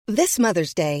This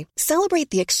Mother's Day, celebrate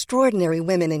the extraordinary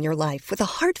women in your life with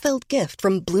a heartfelt gift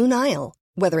from Blue Nile.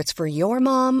 Whether it's for your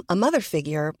mom, a mother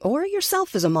figure, or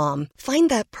yourself as a mom, find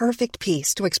that perfect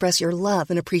piece to express your love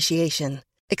and appreciation.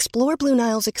 Explore Blue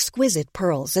Nile's exquisite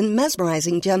pearls and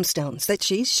mesmerizing gemstones that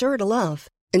she's sure to love.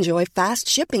 Enjoy fast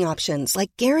shipping options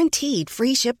like guaranteed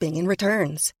free shipping and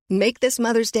returns. Make this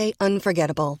Mother's Day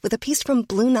unforgettable with a piece from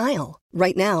Blue Nile.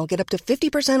 Right now, get up to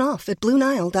 50% off at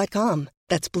BlueNile.com.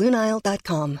 That's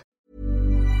BlueNile.com.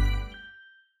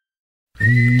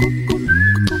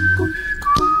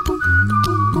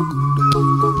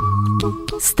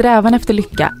 Strävan efter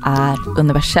lycka är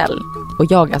universell och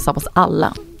jagas av oss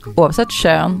alla, oavsett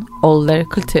kön, ålder,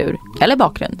 kultur eller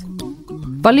bakgrund.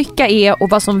 Vad lycka är och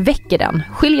vad som väcker den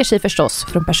skiljer sig förstås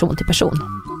från person till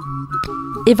person.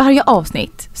 I varje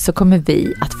avsnitt så kommer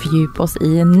vi att fördjupa oss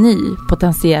i en ny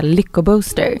potentiell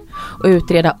lyckobooster och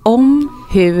utreda om,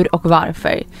 hur och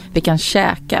varför vi kan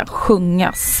käka,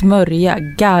 sjunga, smörja,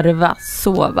 garva,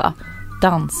 sova,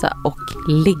 dansa och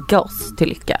ligga oss till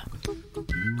lycka.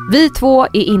 Vi två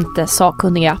är inte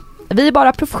sakkunniga. Vi är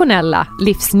bara professionella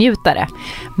livsnjutare.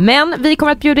 Men vi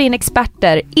kommer att bjuda in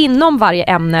experter inom varje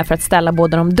ämne för att ställa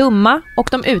både de dumma och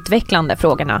de utvecklande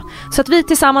frågorna. Så att vi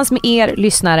tillsammans med er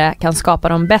lyssnare kan skapa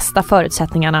de bästa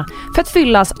förutsättningarna för att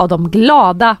fyllas av de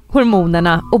glada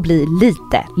hormonerna och bli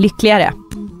lite lyckligare.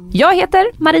 Jag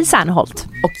heter Marie Serneholt.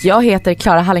 Och jag heter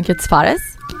Clara Hallenkreutz Fares.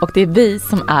 Och det är vi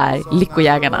som är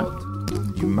Lyckojägarna.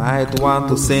 You might want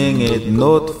to sing it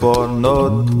note for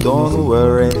note, don't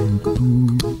worry.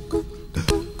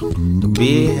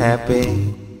 Be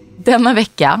happy. Denna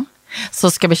vecka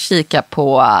så ska vi kika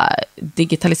på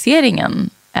digitaliseringen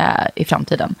i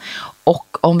framtiden.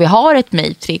 Och om vi har ett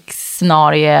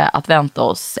Matrix-scenario att vänta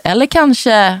oss, eller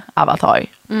kanske Avatar.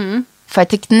 För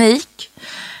teknik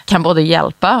kan både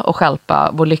hjälpa och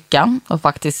stjälpa vår lycka och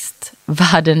faktiskt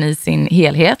världen i sin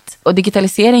helhet. Och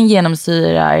digitalisering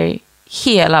genomsyrar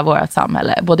hela vårt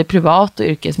samhälle, både privat och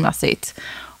yrkesmässigt,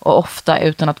 och ofta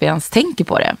utan att vi ens tänker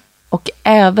på det. Och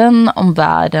även om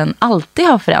världen alltid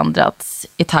har förändrats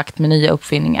i takt med nya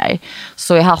uppfinningar,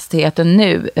 så är hastigheten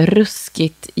nu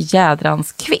ruskigt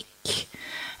jädrans kvick.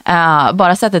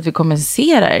 Bara sättet vi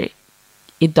kommunicerar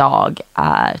idag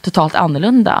är totalt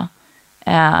annorlunda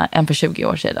än för 20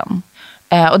 år sedan.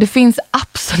 Och det finns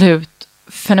absolut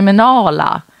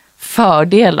fenomenala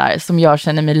fördelar som jag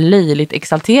känner mig löjligt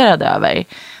exalterad över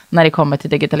när det kommer till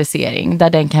digitalisering, där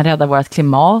den kan rädda vårt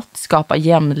klimat, skapa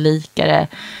jämlikare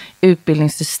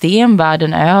utbildningssystem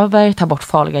världen över, ta bort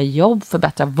farliga jobb,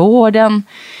 förbättra vården,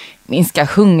 minska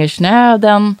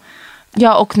hungersnöden.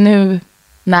 Ja, och nu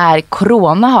när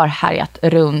corona har härjat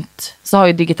runt så har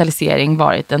ju digitalisering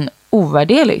varit en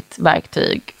ovärderligt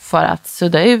verktyg för att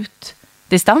sudda ut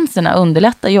distanserna,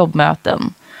 underlätta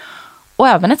jobbmöten och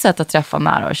även ett sätt att träffa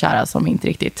nära och kära som inte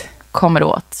riktigt kommer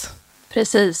åt.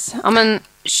 Precis. Ja, men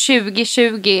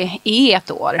 2020 är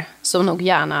ett år som nog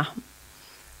gärna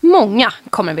många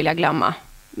kommer vilja glömma.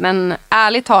 Men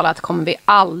ärligt talat kommer vi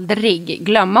aldrig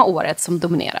glömma året som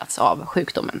dominerats av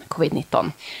sjukdomen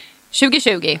covid-19.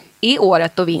 2020 är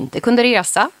året då vi inte kunde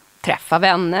resa, träffa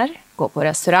vänner, gå på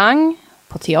restaurang,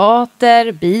 på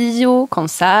teater, bio,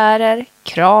 konserter,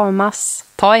 kramas,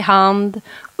 ta i hand,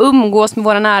 umgås med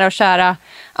våra nära och kära.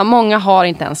 Ja, många har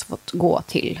inte ens fått gå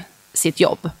till sitt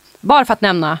jobb. Bara för att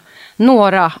nämna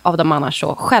några av de annars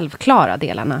så självklara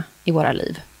delarna i våra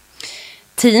liv.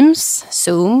 Teams,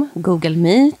 Zoom, Google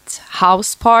Meet,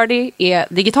 House Party är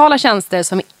digitala tjänster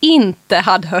som vi inte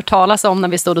hade hört talas om när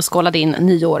vi stod och skålade in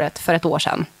nyåret för ett år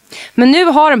sedan. Men nu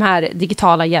har de här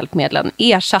digitala hjälpmedlen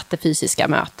ersatt det fysiska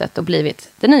mötet och blivit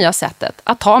det nya sättet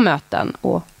att ta möten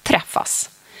och träffas.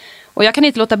 Och jag kan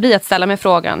inte låta bli att ställa mig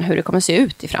frågan hur det kommer se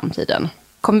ut i framtiden.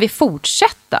 Kommer vi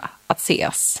fortsätta att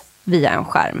ses via en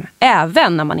skärm,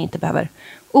 även när man inte behöver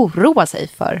oroa sig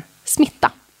för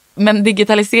smitta? Men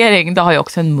digitalisering, det har ju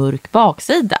också en mörk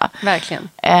baksida. Verkligen.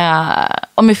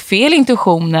 Och med fel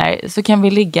intentioner så kan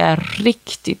vi ligga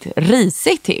riktigt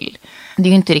risigt till. Det är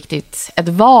ju inte riktigt ett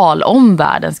val om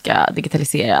världen ska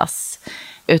digitaliseras,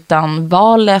 utan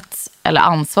valet eller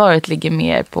ansvaret ligger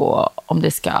mer på om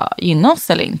det ska gynna oss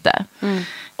eller inte.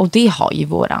 Och det har ju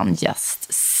våran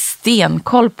gäst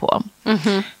stenkoll på.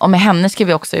 Och med henne ska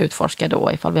vi också utforska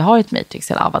då ifall vi har ett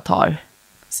Matrix eller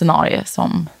Avatar-scenario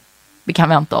som vi kan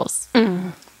vänta oss.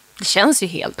 Det känns ju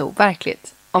helt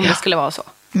overkligt om det skulle vara så.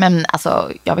 Men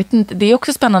alltså, jag vet inte, det är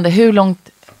också spännande hur långt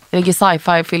ligger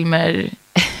sci-fi-filmer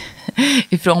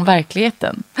ifrån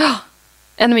verkligheten.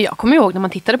 Men jag kommer ihåg när man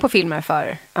tittade på filmer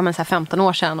för så här 15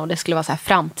 år sedan och det skulle vara så här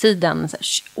framtiden, så här,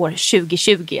 år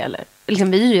 2020 eller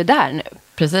liksom, vi är ju där nu.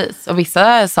 Precis, och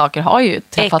vissa saker har ju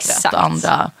träffat rätt och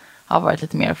andra har varit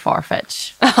lite mer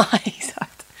farfetch. Ja,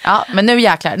 exakt. Ja, men nu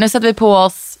jäklar. Nu sätter vi på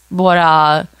oss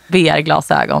våra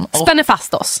VR-glasögon. Spänner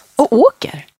fast oss och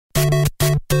åker.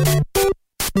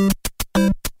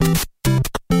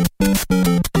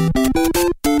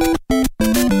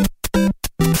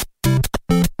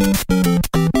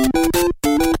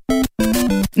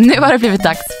 Nu har det blivit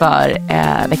dags för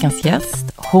veckans gäst.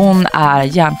 Hon är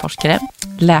hjärnforskare,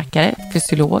 läkare,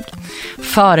 fysiolog,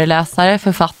 föreläsare,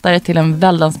 författare till en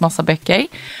väldans massa böcker.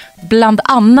 Bland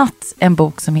annat en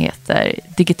bok som heter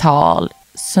Digital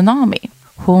Tsunami.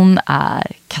 Hon är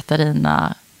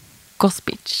Katarina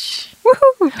Gospic.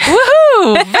 Woho!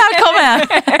 Woho! Välkommen!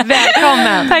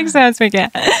 Välkommen! Tack så hemskt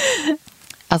mycket.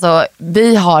 Alltså,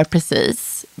 vi har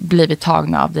precis blivit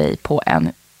tagna av dig på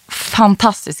en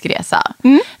fantastisk resa.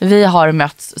 Vi har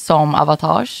mötts som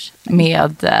avatars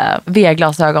med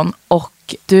VR-glasögon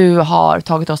och du har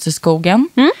tagit oss till skogen.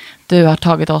 Du har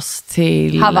tagit oss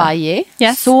till Hawaii.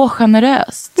 Yes. Så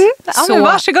generöst. Ja, men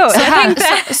varsågod.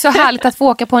 Så härligt att få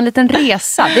åka på en liten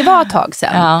resa. Det var ett tag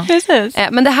sedan. Ja. Precis.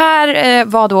 Men det här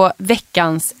var då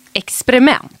veckans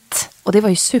experiment. Och det var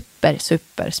ju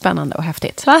super spännande och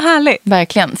häftigt. Vad härligt.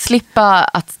 Verkligen. Slippa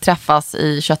att träffas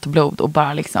i kött och blod och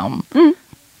bara liksom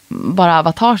bara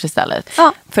avatars istället.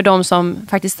 Ja. För de som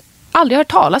faktiskt aldrig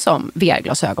hört talas om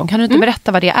VR-glasögon. Kan du inte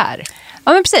berätta vad det är?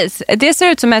 Ja, men precis. Det ser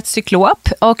ut som ett cyklop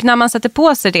och när man sätter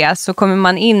på sig det så kommer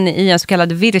man in i en så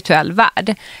kallad virtuell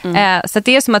värld. Så att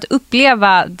det är som att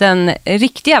uppleva den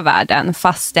riktiga världen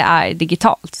fast det är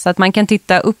digitalt. Så att man kan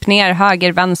titta upp, ner,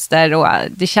 höger, vänster och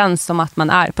det känns som att man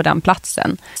är på den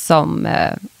platsen som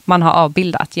man har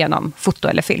avbildat genom foto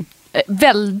eller film.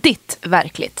 Väldigt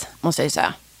verkligt, måste jag ju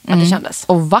säga. Att det kändes.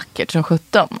 Och vackert som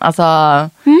 17. Alltså,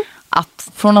 att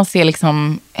från att se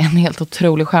liksom en helt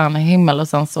otrolig stjärnehimmel och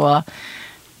sen så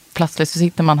plötsligt så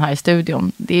sitter man här i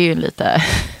studion. Det är ju lite...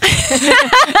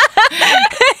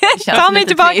 Ta mig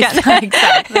tillbaka.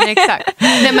 Exakt.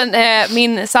 Nej, men,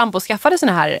 min sambo skaffade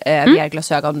såna här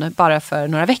VR-glasögon bara för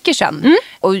några veckor sedan.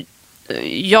 Och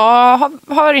jag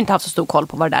har inte haft så stor koll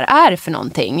på vad det där är för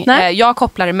någonting. Jag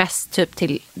kopplar det mest typ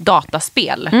till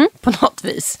dataspel på något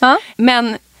vis.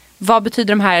 Men vad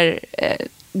betyder de här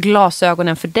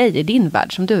glasögonen för dig i din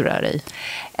värld som du rör i?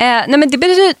 Nej, men det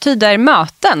betyder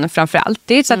möten framförallt.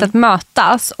 Det är ett sätt att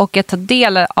mötas och att ta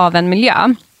del av en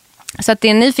miljö. Så att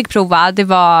det ni fick prova, det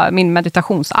var min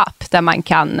meditationsapp där man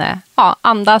kan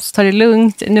andas, ta det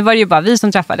lugnt. Nu var det ju bara vi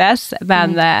som träffades,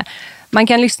 men man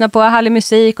kan lyssna på härlig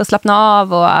musik och slappna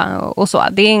av och så.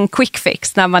 Det är en quick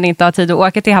fix när man inte har tid att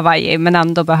åka till Hawaii men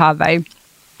ändå behöver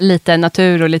lite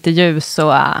natur och lite ljus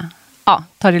och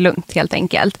ta det lugnt helt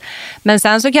enkelt. Men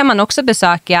sen så kan man också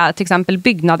besöka till exempel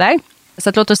byggnader. Så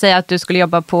att låt oss säga att du skulle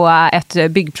jobba på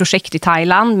ett byggprojekt i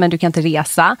Thailand men du kan inte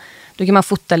resa. Då kan man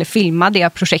fota eller filma det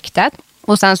projektet.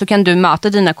 Och sen så kan du möta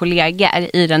dina kollegor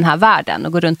i den här världen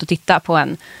och gå runt och titta på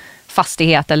en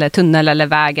fastighet eller tunnel eller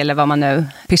väg eller vad man nu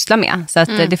pysslar med. Så att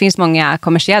det finns många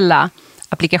kommersiella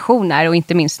applikationer och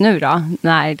inte minst nu då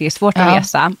när det är svårt att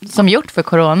resa. Som gjort för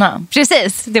corona.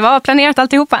 Precis, det var planerat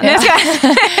alltihopa. Ja.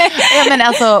 Ja, men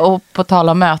alltså, och på tal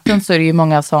om möten så är det ju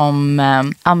många som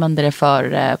använder det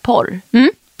för porr.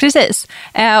 Precis.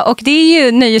 Och det är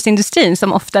ju nöjesindustrin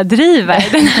som ofta driver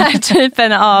den här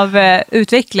typen av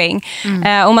utveckling.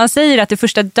 Och man säger att det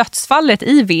första dödsfallet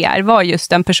i VR var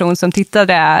just en person som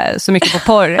tittade så mycket på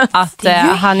porr att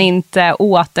han inte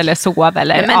åt eller sov.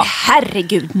 Eller, men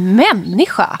herregud,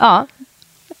 människa! Ja.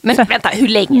 Men vänta, hur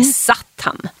länge satt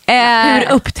han?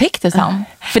 Hur upptäcktes han?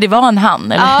 För det var en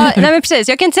han, eller? Ja, nej men precis.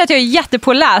 Jag kan inte säga att jag är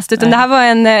jättepåläst utan det här var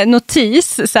en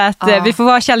notis så att vi får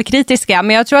vara källkritiska.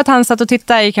 Men jag tror att han satt och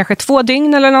tittade i kanske 2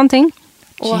 dygn eller någonting.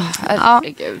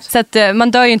 Herregud. Så att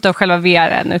man dör ju inte av själva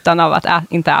VR:en utan av att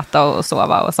inte äta och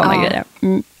sova och sådana grejer.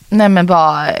 Nej, men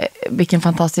bara vilken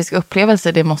fantastisk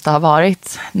upplevelse det måste ha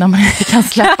varit när man inte kan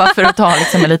släppa för att ta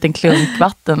liksom en liten klunk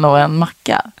vatten och en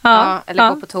macka. Eller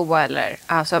gå på toa eller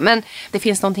alltså. Men det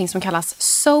finns någonting som kallas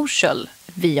social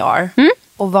VR.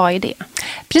 Och vad är det?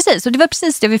 Precis, och det var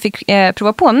precis det vi fick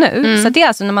prova på nu. Så det är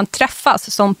alltså när man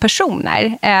träffas som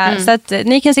personer. Så att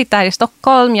ni kan sitta här i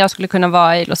Stockholm, jag skulle kunna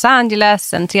vara i Los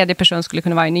Angeles, en tredje person skulle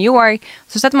kunna vara i New York.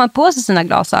 Så sätter man på sig sina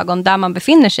glasögon där man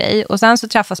befinner sig och sen så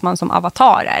träffas man som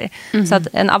avatarer. Så att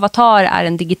en avatar är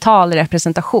en digital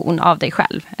representation av dig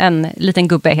själv. En liten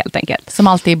gubbe helt enkelt. Som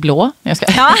alltid är blå. Jag ska.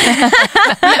 Ja.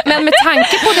 Men med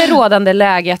tanke på det rådande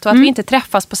läget och att vi inte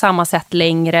träffas på samma sätt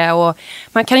längre och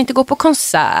man kan inte gå på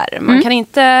konsert, man kan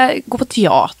inte gå på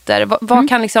teater. Vad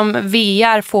kan liksom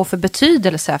VR få för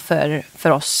betydelse för för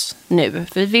oss nu.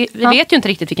 För vi vet ju inte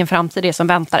riktigt vilken framtid det är som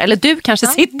väntar. Eller du kanske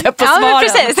sitter på svaren. Ja, men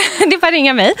precis. Det är bara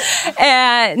ringa mig.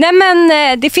 Nej, men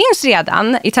det finns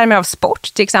redan i termer av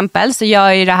sport till exempel, så gör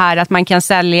ju det här att man kan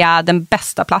sälja den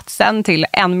bästa platsen till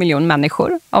 1 miljon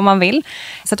människor om man vill.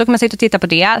 Så att då kan man sitta och titta på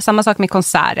det. Samma sak med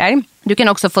konserter. Du kan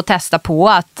också få testa på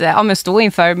att stå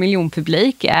inför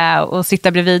miljonpublik och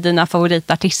sitta bredvid dina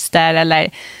favoritartister eller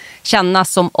känna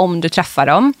som om du träffar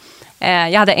dem.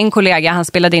 Jag hade en kollega, han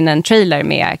spelade in en trailer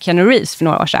med Keanu Reeves för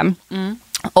några år sedan.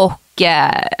 Och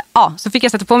så fick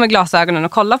jag sätta på mig glasögonen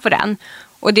och kolla på den.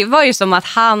 Och det var ju som att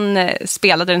han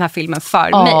spelade den här filmen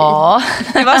för mig.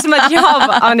 Det var som att jag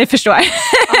var... Ja, ni förstår.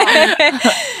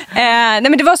 Nej,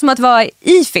 men det var som att vara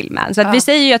i filmen. Så att vi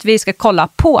säger ju att vi ska kolla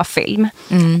på film.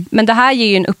 Men det här ger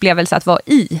ju en upplevelse att vara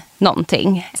i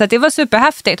någonting. Så att det var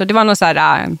superhäftigt. Och det var någon så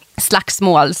här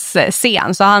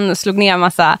slagsmålsscen. Så han slog ner en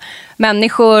massa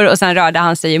människor och sen rörde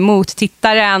han sig emot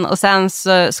tittaren. Och sen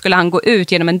så skulle han gå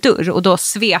ut genom en dörr och då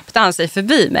svepte han sig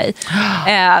förbi mig.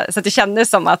 Så att det kändes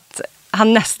som att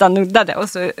han nästan nuddade och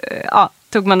så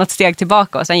tog man något steg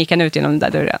tillbaka och sen gick han ut genom den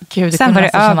där dörren. Gud, sen var det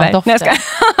över.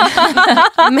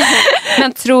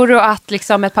 Men tror du att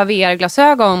liksom ett par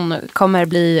VR-glasögon kommer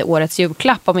bli årets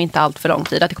julklapp om inte allt för lång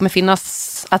tid? Att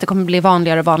det kommer bli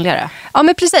vanligare och vanligare? Ja,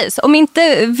 men precis. Om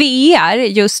inte VR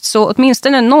just så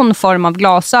åtminstone någon form av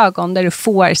glasögon där du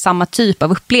får samma typ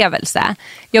av upplevelse.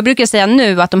 Jag brukar säga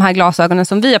nu att de här glasögonen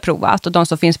som vi har provat och de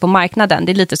som finns på marknaden,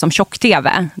 det är lite som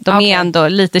tjock-tv. De är ändå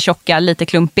lite tjocka, lite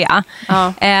klumpiga.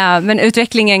 Men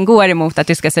utvecklingen går emot att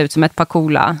det ska se ut som ett par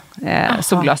coola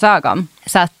solglasögon.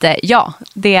 Så att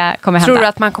det kommer hända. Tror du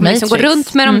att man kommer liksom gå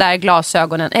runt med de där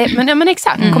glasögonen? Men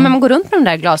exakt, kommer man gå runt med de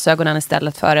där glasögonen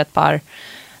istället för ett par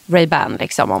Ray-Ban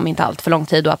liksom, om inte allt för lång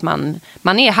tid och att man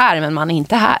är här men man är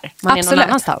inte här. Man är någon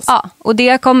annanstans. Ja, och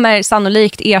det kommer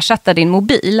sannolikt ersätta din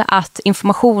mobil, att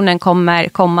informationen kommer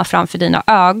komma framför dina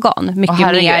ögon mycket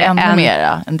mer än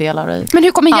en del av dig. Men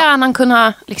hur kommer hjärnan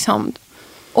kunna liksom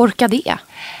orka det?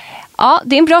 Ja,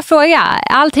 det är en bra fråga.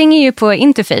 Allting är ju på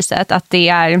interfacet att det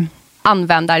är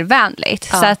användarvänligt.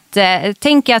 Så att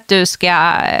tänk att du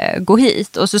ska gå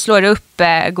hit och så slår du upp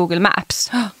Google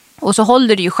Maps. Och så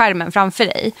håller du ju skärmen framför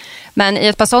dig. Men i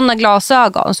ett par sådana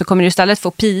glasögon så kommer du istället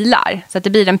få pilar. Så att det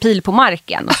blir en pil på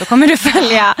marken. Och så kommer du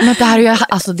följa... Men det här är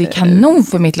ju det är kanon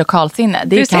för mitt lokalsinne.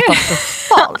 Det är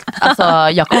katastrofalt. Alltså,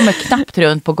 jag kommer knappt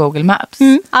runt på Google Maps.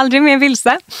 Aldrig mer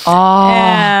vilse.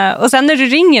 Och sen när du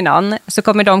ringer någon så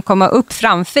kommer de komma upp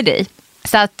framför dig.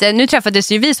 Så att nu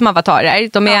träffades ju vi som avatarer.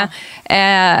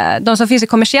 De som finns i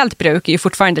kommersiellt bruk är ju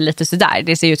fortfarande lite sådär.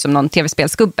 Det ser ut som någon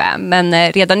tv-spelsgubbe.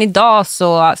 Men redan idag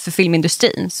så för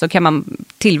filmindustrin så kan man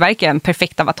tillverka en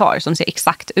perfekt avatar som ser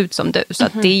exakt ut som du. Så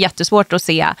att det är jättesvårt att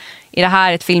se, är det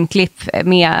här ett filmklipp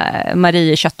med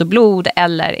Marie kött och blod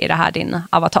eller är det här din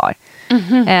avatar?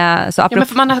 Men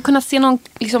för man har kunnat se någon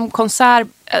liksom, konsert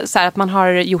så här, att man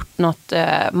har gjort något...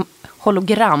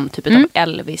 hologram typ av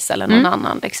Elvis eller någon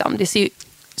annan liksom. Det ser ju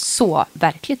så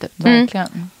verkligt ut.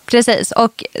 Verkligen. Precis,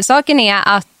 och saken är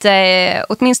att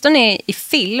åtminstone i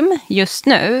film just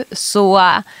nu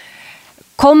så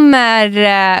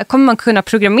kommer man kunna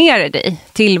programmera dig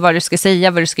till vad du ska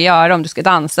säga, vad du ska göra, om du ska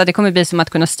dansa. Det kommer bli som att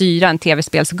kunna styra en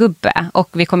tv-spelsgubbe. Och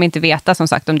vi kommer inte veta som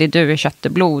sagt om det är du i kött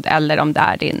och blod eller om det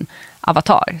är din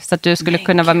avatar. Så att du skulle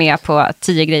kunna vara med på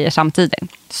 10 grejer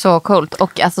samtidigt. Så coolt.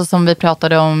 Och alltså, som vi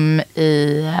pratade om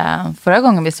i förra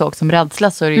gången vi såg som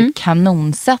rädsla, så är det ju ett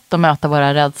kanonsätt att möta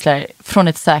våra rädslor från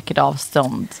ett säkert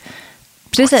avstånd.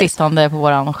 Precis. Sittande på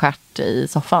våran stjärt i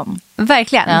soffan.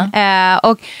 Verkligen. Ja.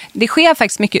 Och det sker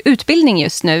faktiskt mycket utbildning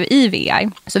just nu i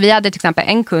VR. Så vi hade till exempel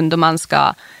en kund och man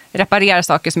ska reparera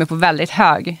saker som är på väldigt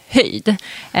hög höjd.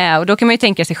 Och då kan man ju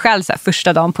tänka sig själv så här,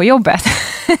 första dagen på jobbet.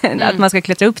 Att man ska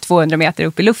klättra upp 200 meter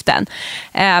upp i luften.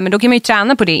 Men då kan man ju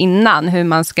träna på det innan. Hur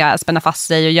man ska spänna fast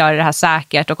sig och göra det här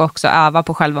säkert. Och också öva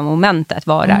på själva momentet.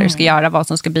 Vad det är du ska göra, vad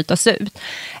som ska bytas ut.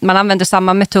 Man använder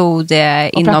samma metod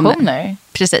inom... Operationer?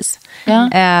 Precis. Ja.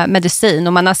 Medicin.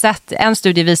 Och man har sett, en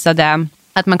studie visade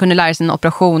att man kunde lära sig en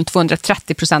operation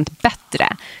 230% bättre.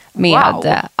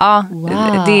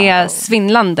 Det är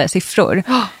svindlande siffror.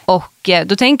 Och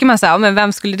då tänker man så här, men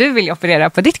vem skulle du vilja operera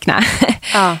på ditt knä?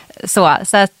 Så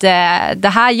att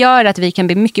det här gör att vi kan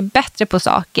bli mycket bättre på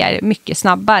saker mycket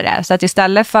snabbare. Så att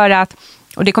istället för att,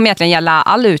 och det kommer egentligen gälla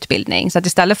all utbildning, så att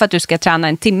istället för att du ska träna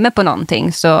 1 timme på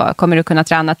någonting så kommer du kunna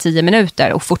träna 10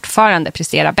 minuter och fortfarande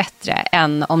prestera bättre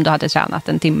än om du hade tränat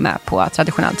 1 timme på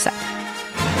traditionellt sätt.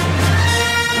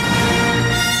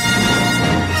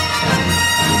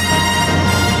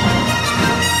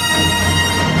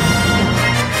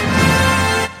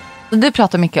 Du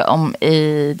pratar mycket om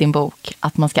i din bok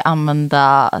att man ska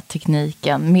använda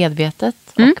tekniken medvetet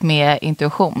och med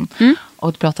intuition.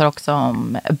 Och du pratar också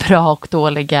om bra och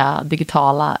dåliga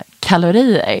digitala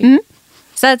kalorier.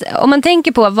 Så att om man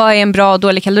tänker på vad är en bra och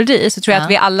dålig kalori, så tror jag att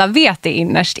vi alla vet det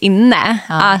innerst inne.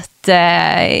 Att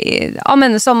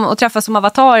som att träffas som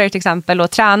avatarer till exempel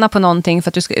och träna på någonting för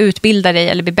att du ska utbilda dig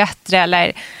eller bli bättre.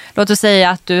 Eller låt oss säga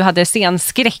att du hade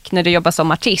scenskräck när du jobbar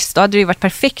som artist. Då hade det ju varit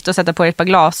perfekt att sätta på dig ett par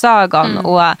glasögon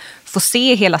och få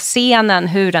se hela scenen,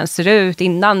 hur den ser ut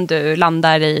innan du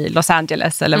landar i Los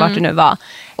Angeles eller vart det nu var.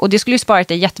 Och det skulle ju spara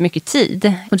dig jättemycket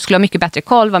tid. Och du skulle ha mycket bättre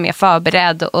koll, vara mer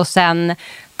förberedd. Och sen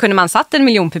kunde man satt 1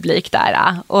 miljon publik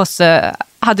där och så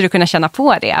hade du kunnat känna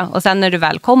på det. Och sen när du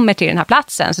väl kommer till den här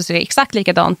platsen så ser det exakt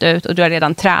likadant ut och du har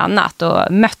redan tränat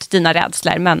och mött dina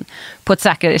rädslor, men på ett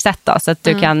säkrare sätt då, så att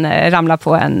du kan ramla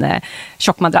på en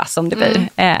tjock madrass om det blir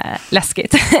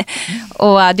läskigt.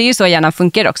 Och det är ju så hjärnan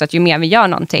funkar också, att ju mer vi gör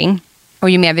någonting och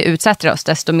ju mer vi utsätter oss,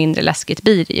 desto mindre läskigt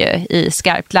blir det ju i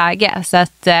skarpt läge. Så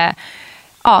att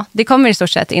det kommer i stort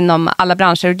sett inom alla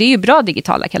branscher och det är ju bra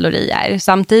digitala kalorier.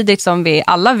 Samtidigt som vi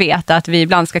alla vet att vi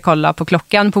ibland ska kolla på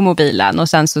klockan på mobilen och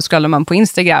sen så scrollar man på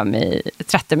Instagram i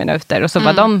 30 minuter och så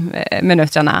var de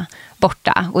minuterna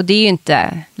borta. Och det är ju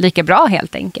inte lika bra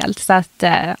helt enkelt. Så att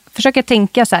försöka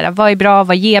tänka så här, vad är bra,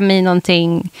 vad ger mig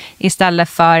någonting, istället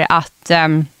för att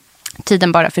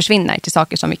tiden bara försvinner till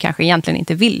saker som vi kanske egentligen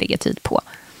inte vill lägga tid på.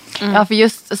 Ja, för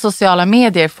just sociala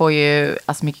medier får ju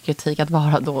alltså mycket kritik att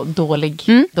vara då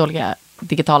dåliga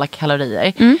digitala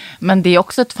kalorier. Men det är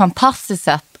också ett fantastiskt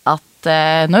sätt att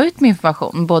nå ut med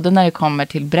information, både när det kommer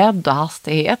till bredd och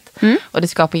hastighet. Och det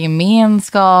skapar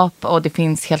gemenskap och det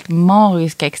finns helt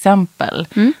magiska exempel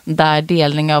där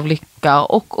delning av lycka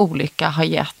och olycka har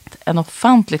gett en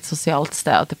ofantligt socialt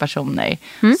stöd till personer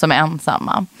som är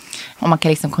ensamma. Och man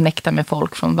kan liksom connecta med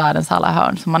folk från världens alla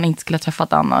hörn som man inte skulle ha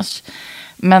träffat annars.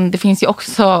 Men det finns ju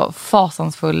också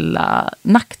fasansfulla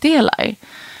nackdelar.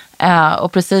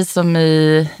 Och precis som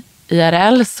i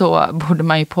IRL så borde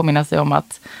man ju påminna sig om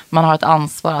att man har ett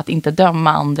ansvar att inte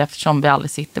döma andra, eftersom vi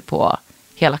aldrig sitter på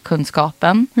hela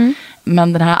kunskapen.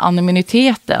 Men den här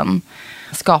anonymiteten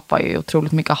skapar ju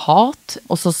otroligt mycket hat.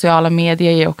 Och sociala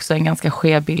medier ger också en ganska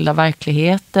skev bild av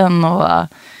verkligheten. Och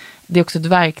det är också ett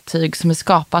verktyg som är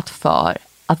skapat för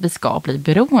att vi ska bli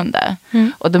beroende.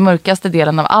 Och den mörkaste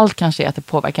delen av allt kanske är att det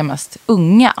påverkar mest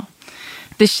unga.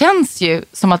 Det känns ju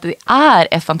som att det är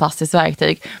ett fantastiskt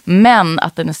verktyg, men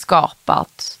att den är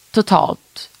skapat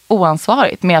totalt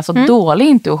oansvarigt med alltså dålig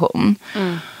intuition.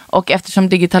 Och eftersom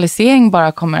digitalisering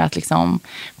bara kommer att liksom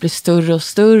bli större och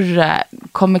större,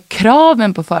 kommer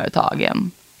kraven på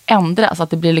företagen ändras, att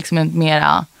det blir liksom ett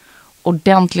mera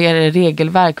ordentligare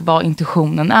regelverk vad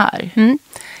intuitionen är.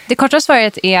 Det korta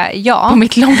svaret är ja. På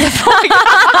mitt långa fråga.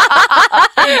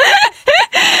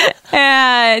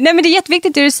 Nej, men det är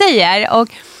jätteviktigt det du säger. Och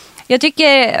jag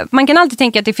tycker man kan alltid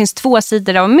tänka att det finns två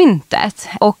sidor av myntet.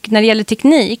 Och när det gäller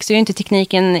teknik så är det inte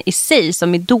tekniken i sig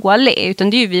som är dålig. Utan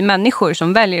det är ju vi människor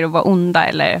som väljer att vara onda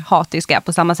eller hatiska.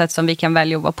 På samma sätt som vi kan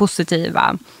välja att vara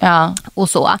positiva. Ja. Och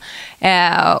så.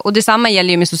 Och detsamma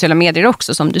gäller ju med sociala medier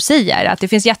också, som du säger. Att det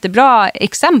finns jättebra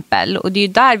exempel. Och det är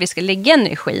ju där vi ska lägga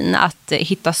energin. Att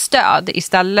hitta stöd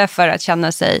istället för att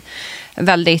känna sig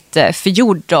väldigt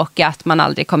förgjord. Och att man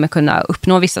aldrig kommer kunna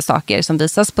uppnå vissa saker som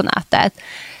visas på nätet.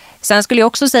 Sen skulle jag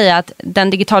också säga att den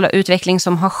digitala utveckling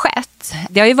som har skett,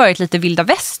 det har ju varit lite vilda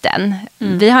västern.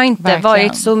 Vi har inte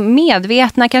varit så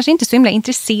medvetna, kanske inte så himla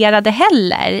intresserade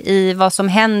heller i vad som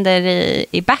händer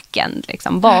i backend,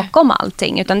 liksom, bakom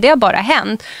allting. Utan det har bara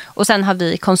hänt och sen har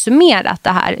vi konsumerat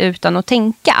det här utan att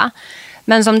tänka.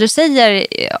 Men som du säger,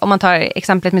 om man tar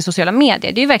exemplet med sociala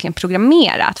medier, det är ju verkligen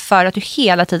programmerat för att du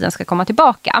hela tiden ska komma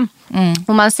tillbaka.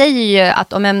 Och man säger ju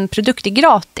att om en produkt är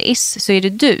gratis så är det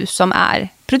du som är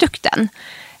produkten.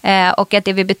 Och att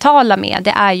det vi betalar med,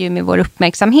 det är ju med vår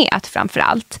uppmärksamhet framför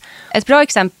allt. Ett bra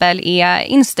exempel är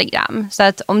Instagram. Så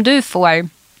att om du får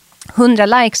 100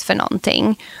 likes för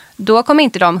någonting, då kommer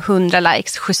inte de 100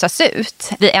 likes skjutsas ut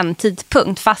vid en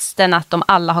tidpunkt fastän att de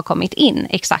alla har kommit in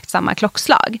exakt samma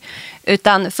klockslag.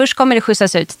 Utan först kommer det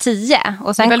skjutsas ut 10.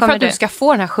 Och sen det är väl kommer för att du ska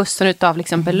få den här skjutsen utav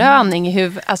liksom belöning i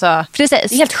huvudet. Alltså, precis.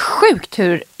 Det är helt sjukt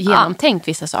hur genomtänkt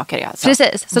vissa saker är. Alltså.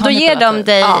 Precis, så då ger de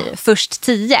dig först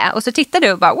 10 och så tittar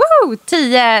du och bara, wow,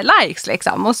 10 likes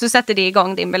liksom. Och så sätter det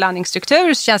igång din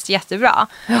belöningsstruktur så känns det jättebra.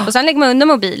 Och sen lägger man under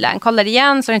mobilen, kollar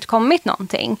igen så har det inte kommit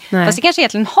någonting. Nej. Fast det kanske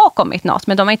egentligen har kommit något,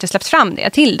 men de har inte släppt fram det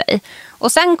till dig.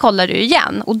 Och sen kollar du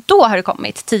igen och då har det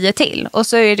kommit 10 till. Och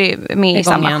så är det med i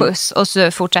samma skjuts och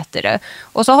så fortsätter du.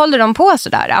 Och så håller de på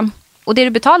sådär. Och det du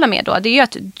betalar med då, det är ju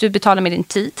att du betalar med din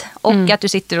tid och att du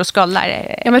sitter och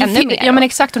scrollar ännu mer. Ja, men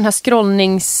exakt, den här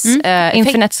scrollnings...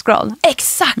 Infinite scroll.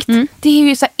 Exakt! Det är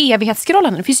ju så här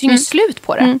evighetsschrollande. Det finns ju inget slut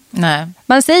på det. Nej.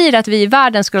 Man säger att vi i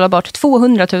världen scrollar bort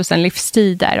 200 000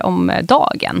 livstider om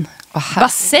dagen.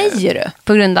 Vad säger du?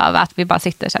 På grund av att vi bara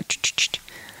sitter så här...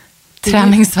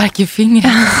 Träningsvärk i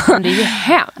fingret. Det är ju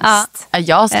hemskt.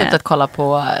 Jag har slutat kolla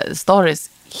på stories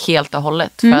helt och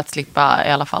hållet för att slippa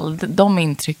i alla fall de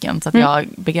intrycken, så att jag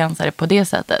begränsar det på det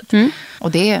sättet.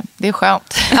 Och det är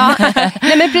skönt. Ja,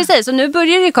 nej men precis. Och nu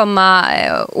börjar det komma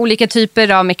olika typer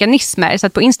av mekanismer. Så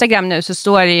att på Instagram nu så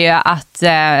står det ju att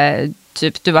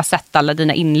typ du har sett alla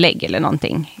dina inlägg eller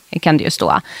någonting, kan det ju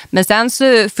stå. Men sen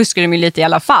så fuskar de ju lite i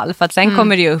alla fall, för att sen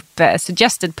kommer det ju upp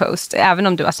suggested post. Även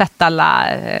om du har sett alla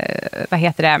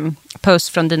posts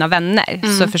från dina vänner,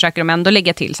 så försöker de ändå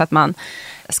lägga till så att man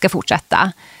ska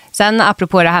fortsätta. Sen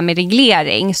apropå det här med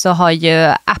reglering, så har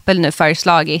ju Apple nu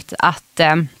föreslagit att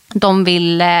de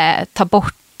vill ta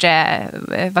bort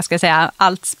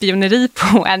allt spioneri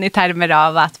på en, i termer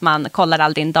av att man kollar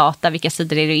all din data, vilka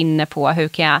sidor är du inne på, hur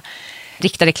kan jag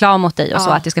rikta reklam mot dig och så,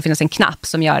 att det ska finnas en knapp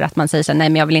som gör att man säger så här, nej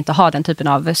men jag vill inte ha den typen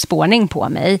av spårning på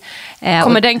mig.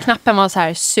 Kommer den knappen vara så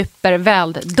här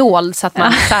superväl dold, så att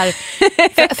man så här,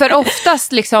 för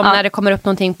oftast liksom när det kommer upp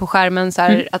någonting på skärmen så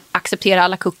här, att acceptera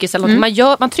alla cookies eller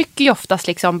något, man trycker ju oftast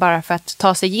liksom bara för att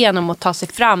ta sig igenom och ta sig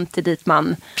fram till dit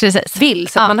man vill,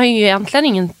 så att man har ju egentligen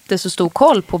inte så stor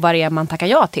koll på vad det är man tackar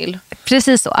ja till.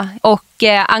 Precis så. Och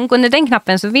angående den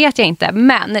knappen så vet jag inte,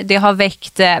 men det har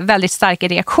väckt väldigt starka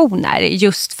reaktioner,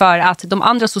 just för att de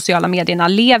andra sociala medierna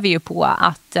lever ju på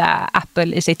att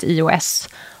Apple i sitt iOS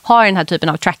har den här typen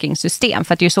av tracking-system,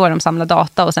 för att det är ju så de samlar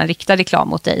data och sen riktar reklam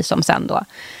mot dig som sen då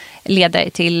leder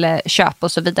till köp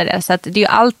och så vidare. Så att det är ju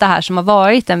allt det här som har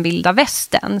varit den vilda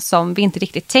västern som vi inte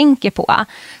riktigt tänker på.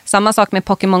 Samma sak med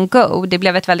Pokémon Go. Det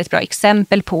blev ett väldigt bra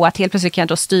exempel på att helt plötsligt kan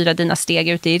då styra dina steg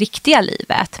ute i riktiga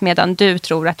livet, medan du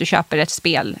tror att du köper ett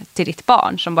spel till ditt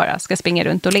barn som bara ska springa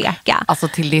runt och leka. Alltså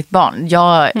till ditt barn.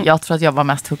 Jag tror att jag var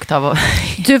mest hooked av...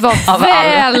 Du var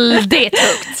väldigt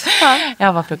hooked.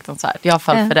 Jag var fruktansvärt. Jag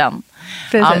föll för den.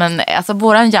 Precis. Ja, men alltså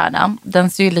våran hjärna, den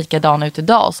ser ju likadan ut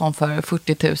idag som för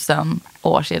 40 000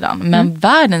 år sedan. Men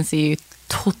världen ser ju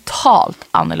totalt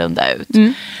annorlunda ut.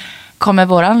 Kommer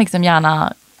våran liksom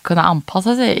hjärna kunna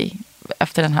anpassa sig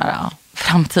efter den här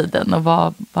framtiden?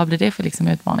 Och vad blir det för liksom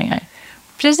utmaningar?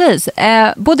 Precis.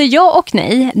 Både ja och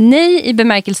nej. Nej i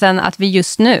bemärkelsen att vi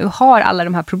just nu har alla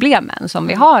de här problemen som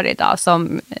vi har idag,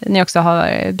 som ni också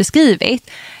har beskrivit.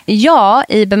 Ja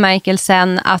i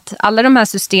bemärkelsen att alla de här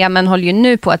systemen håller ju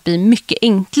nu på att bli mycket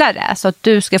enklare, så att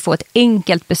du ska få ett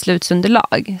enkelt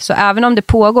beslutsunderlag. Så även om det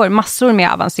pågår massor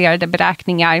med avancerade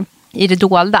beräkningar i det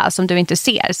dolda som du inte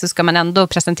ser, så ska man ändå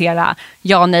presentera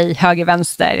ja, nej, höger,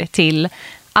 vänster till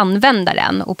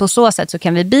användaren, och på så sätt så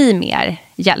kan vi bli mer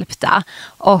hjälpta.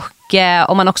 Och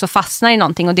om man också fastnar i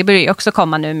någonting, och det börjar ju också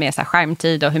komma nu med så här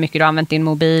skärmtid och hur mycket du har använt din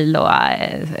mobil, och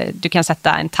du kan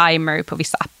sätta en timer på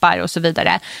vissa appar och så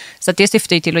vidare. Så att det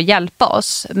syftar ju till att hjälpa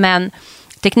oss, men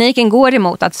tekniken går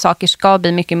emot att saker ska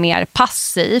bli mycket mer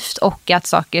passivt och att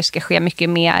saker ska ske mycket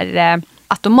mer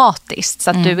automatiskt,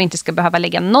 så att du inte ska behöva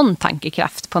lägga någon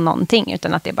tankekraft på någonting,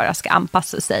 utan att det bara ska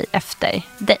anpassa sig efter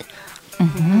dig.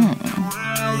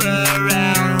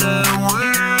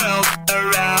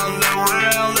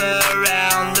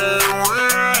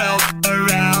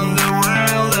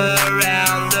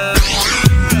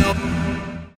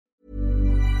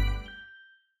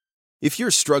 If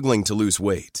you're struggling to lose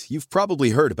weight, you've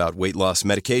probably heard about weight loss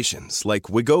medications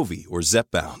like Wegovy or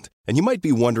Zepbound, and you might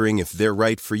be wondering if they're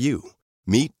right for you.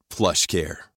 Meet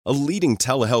PlushCare, a leading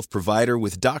telehealth provider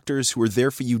with doctors who are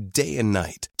there for you day and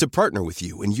night to partner with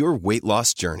you in your weight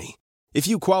loss journey. If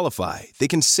you qualify, they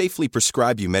can safely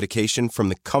prescribe you medication from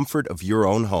the comfort of your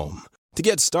own home. To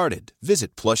get started,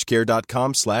 visit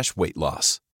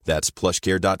plushcare.com/weightloss. That's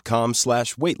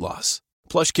plushcare.com/weightloss.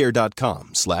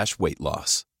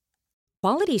 plushcare.com/weightloss.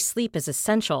 Quality sleep is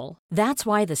essential. That's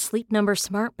why the Sleep Number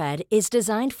Smart Bed is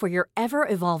designed for your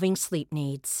ever-evolving sleep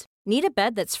needs. Need a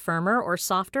bed that's firmer or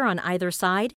softer on either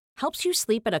side? Helps you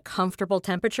sleep at a comfortable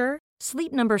temperature?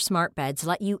 Sleep Number Smart Beds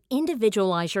let you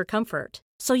individualize your comfort,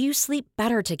 so you sleep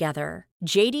better together.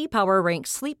 JD Power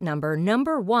ranks Sleep Number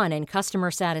 #1 in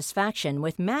customer satisfaction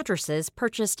with mattresses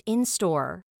purchased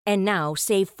in-store. And now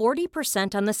save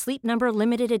 40% on the Sleep Number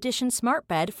Limited Edition Smart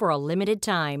Bed for a limited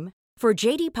time. For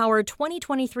JD Power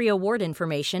 2023 award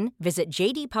information, visit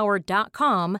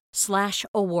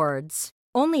jdpower.com/awards.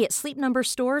 Only at Sleep Number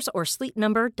stores or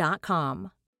sleepnumber.com.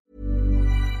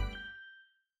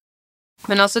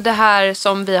 Men alltså det här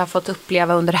som vi har fått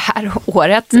uppleva under det här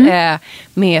året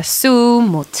med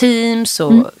Zoom och Teams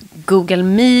och Google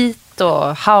Meet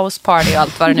och House Party och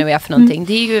allt vad det nu är för någonting.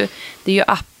 Det är ju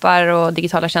appar och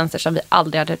digitala tjänster som vi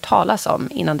aldrig hade hört talas om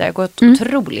innan det har gått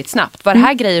otroligt snabbt. Var det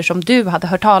här grejer som du hade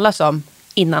hört talas om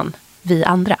innan vi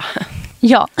andra?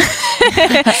 Ja.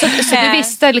 Så du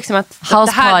visste liksom att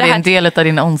House Party är en del av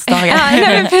dina onsdagar.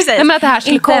 Men att det här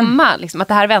skulle komma, liksom, att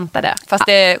det här väntade. Fast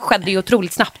det skedde ju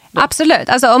otroligt snabbt. Då. Absolut.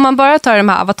 Alltså, om man bara tar de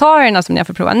här avatarerna som ni har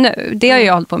fått prova nu. Det har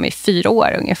jag hållit på med i 4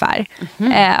 år ungefär.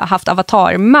 Haft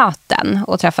avatarmöten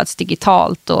och träffats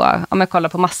digitalt. Och om jag kollar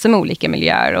på massor med olika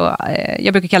miljöer. Och,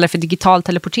 jag brukar kalla det för digital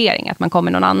teleportering. Att man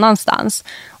kommer någon annanstans.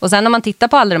 Och sen när man tittar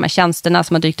på alla de här tjänsterna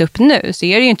som har dykt upp nu. Så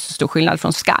är det ju inte så stor skillnad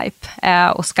från Skype.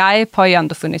 Och Skype har ju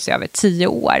ändå funnits i över 10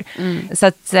 år. Så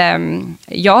att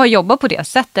jag har jobbat på det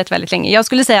sättet väldigt länge. Jag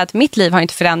skulle säga att mitt liv har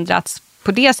inte förändrats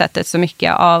på det sättet så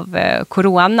mycket av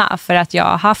corona. För att jag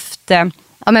har haft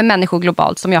människor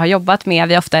globalt som jag har jobbat med.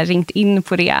 Vi har ofta ringt in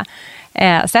på det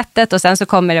sättet. Och sen så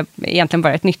kommer det egentligen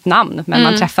bara ett nytt namn. Men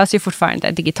man träffas ju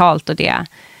fortfarande digitalt och det är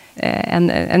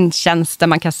en tjänst där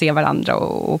man kan se varandra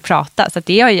och prata. Så att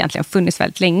det har egentligen funnits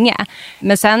väldigt länge.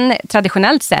 Men sen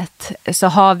traditionellt sett så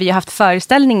har vi ju haft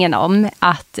föreställningen om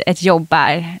att ett jobb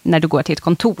är när du går till ett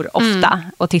kontor ofta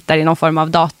och tittar i någon form av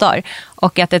dator.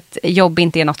 Och att ett jobb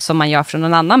inte är något som man gör från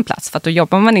någon annan plats för att då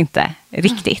jobbar man inte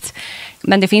riktigt.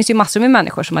 Men det finns ju massor med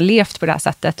människor som har levt på det här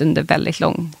sättet under väldigt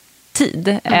lång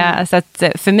tid. Så att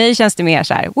för mig känns det mer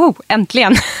så här,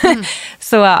 äntligen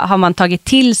så har man tagit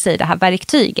till sig det här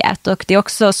verktyget. Och det är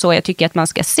också så jag tycker att man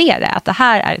ska se det, att det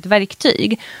här är ett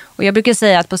verktyg. Och jag brukar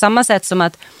säga att på samma sätt som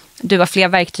att du har fler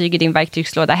verktyg i din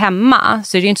verktygslåda hemma,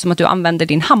 så är det ju inte som att du använder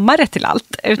din hammare till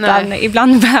allt. Utan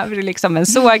ibland behöver du liksom en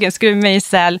såg, en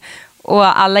skruvmejsel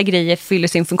och alla grejer fyller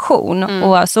sin funktion.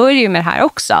 Och så är det ju med det här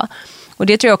också. Och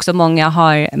det tror jag också många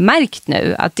har märkt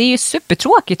nu, att det är ju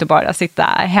supertråkigt att bara sitta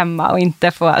hemma och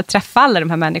inte få träffa alla de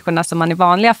här människorna som man i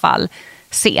vanliga fall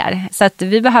ser. Så att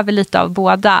vi behöver lite av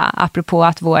båda, apropå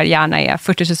att vår hjärna är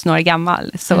 40 000 år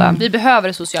gammal. Så, vi behöver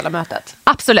det sociala mötet.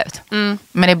 Absolut.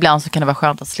 Men ibland så kan det vara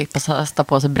skönt att slippa sätta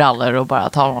på sig brallor och bara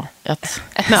ta ett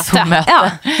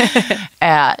möte.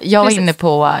 Ja. Jag var inne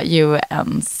på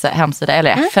UNs hemsida,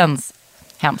 eller FNs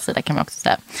hemsida kan man också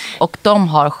säga. Och de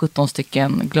har 17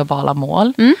 stycken globala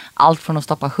mål. Allt från att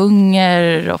stoppa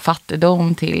hunger och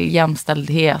fattigdom till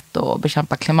jämställdhet och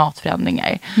bekämpa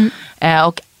klimatförändringar.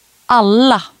 Och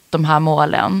alla de här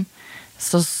målen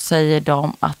så säger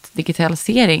de att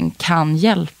digitalisering kan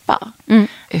hjälpa.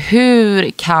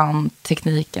 Hur kan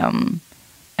tekniken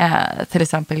till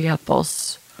exempel hjälpa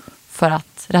oss för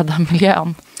att rädda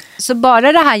miljön? Så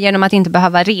bara det här genom att inte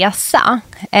behöva resa.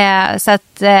 Så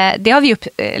att det har vi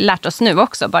lärt oss nu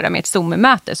också. Bara med ett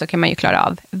Zoom-möte så kan man ju klara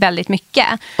av väldigt mycket.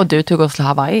 Och du tog oss till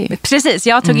Hawaii. Precis,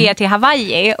 jag tog er till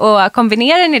Hawaii. Och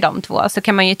kombinerar ni de två så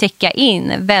kan man ju täcka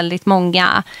in väldigt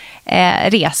många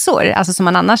resor. Alltså som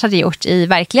man annars hade gjort i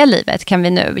verkliga livet kan vi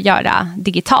nu göra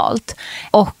digitalt.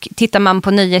 Och tittar man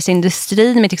på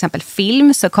nyhetsindustrin med till exempel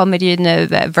film så kommer det ju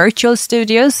nu virtual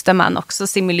studios där man också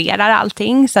simulerar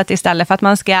allting. Så att istället för att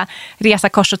man ska resa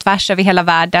kors och tvärs över hela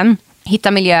världen,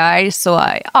 hitta miljöer, så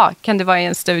kan det vara i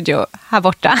en studio här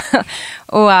borta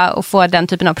och få den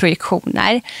typen av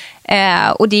projektioner.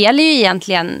 Och det gäller ju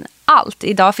egentligen allt.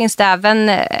 Idag finns det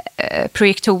även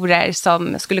projektorer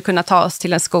som skulle kunna ta oss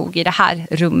till en skog i det här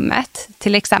rummet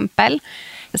till exempel.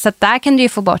 Så att där kan du ju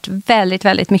få bort väldigt,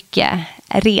 väldigt mycket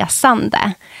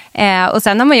resande. Och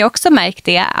sen har man ju också märkt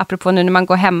det, apropå nu när man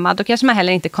går hemma, då kanske man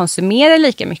heller inte konsumerar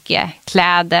lika mycket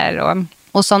kläder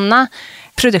och sådana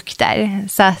produkter.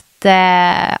 Så att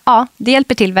det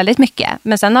hjälper till väldigt mycket.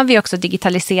 Men sen har vi också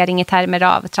digitalisering i termer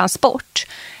av transport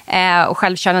och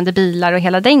självkörande bilar och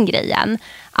hela den grejen.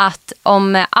 Att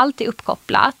om allt är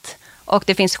uppkopplat och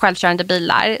det finns självkörande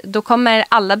bilar, då kommer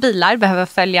alla bilar behöva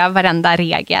följa varenda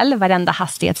regel, varenda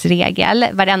hastighetsregel.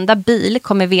 Varenda bil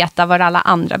kommer veta var alla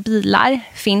andra bilar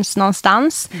finns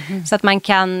någonstans. Så att man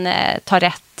kan ta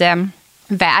rätt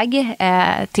väg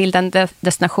till den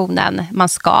destinationen man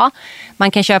ska.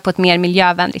 Man kan köra på ett mer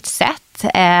miljövänligt sätt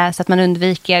så att man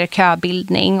undviker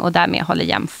köbildning och därmed håller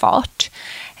jämn fart.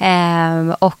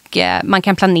 Och man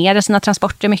kan planera sina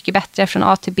transporter mycket bättre från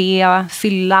A till B,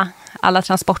 fylla alla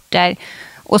transporter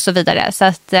och så vidare. Så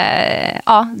att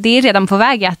det är redan på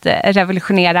väg att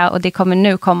revolutionera och det kommer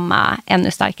nu komma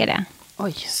ännu starkare.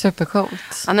 Oj,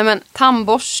 supercoolt. Ja, men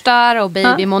tandborstar och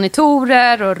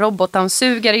babymonitorer och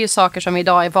robotdammsugare är ju saker som vi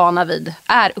idag är vana vid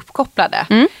är uppkopplade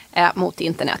mot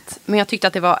internet. Men jag tyckte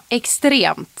att det var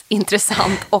extremt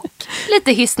intressant och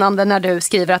lite hisnande när du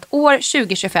skriver att år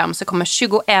 2025 så kommer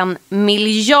 21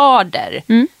 miljarder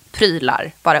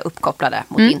prylar vara uppkopplade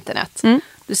mot internet.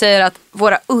 Du säger att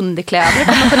våra underkläder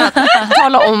kommer kunna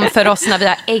tala om för oss när vi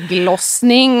har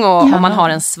ägglossning och om man har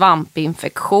en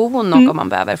svampinfektion och om man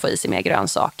behöver få i sig mer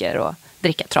grönsaker och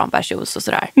dricka tranbärsjuice och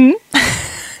sådär.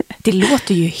 Det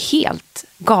låter ju helt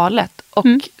galet och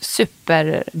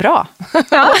superbra.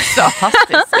 Ja,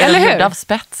 fantastiskt. Eller hur? Av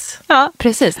spets. Ja,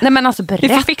 precis. Nej, men alltså berätta.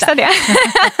 Vi får fixa det.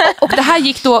 Och det här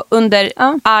gick då under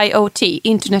IoT,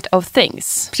 Internet of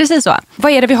Things. Precis så.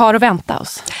 Vad är det vi har att vänta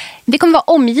oss? Vi kommer vara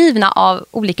omgivna av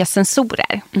olika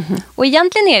sensorer. Och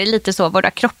egentligen är det lite så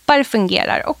våra kroppar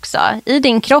fungerar också. I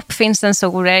din kropp finns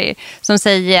sensorer som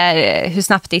säger hur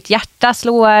snabbt ditt hjärta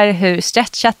slår, hur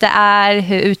stretchat det är,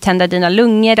 hur uttända dina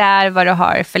lungor är, vad du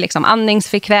har för liksom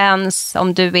andningsfrekvens,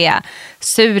 om du är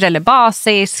sur eller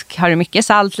basisk, har du mycket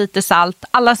salt, lite salt.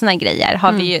 Alla såna grejer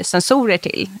har vi ju sensorer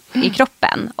till i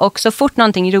kroppen. Och så fort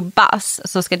någonting rubbas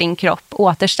så ska din kropp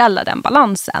återställa den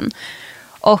balansen.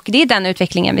 Och det är den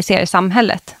utvecklingen vi ser i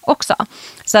samhället också.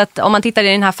 Så att om man tittar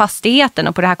i den här fastigheten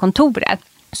och på det här kontoret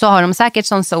så har de säkert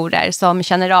sensorer som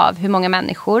känner av hur många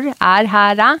människor är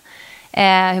här,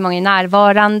 hur många är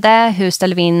närvarande, hur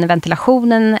ställer vi in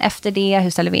ventilationen efter det, hur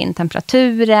ställer vi in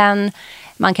temperaturen.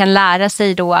 Man kan lära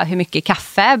sig då hur mycket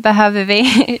kaffe behöver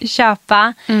vi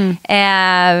köpa.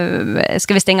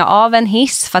 Ska vi stänga av en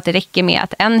hiss för att det räcker med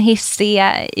att en hiss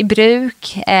är i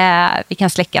bruk. Vi kan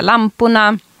släcka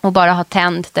lamporna och bara ha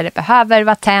tänt där det behöver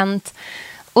vara tänt.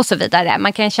 Och så vidare.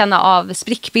 Man kan känna av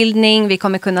sprickbildning. Vi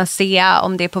kommer kunna se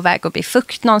om det är på väg att bli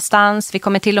fukt någonstans. Vi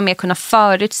kommer till och med kunna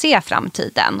förutse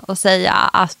framtiden och säga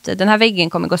att den här väggen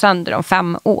kommer gå sönder om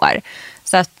 5 år.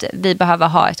 Så att vi behöver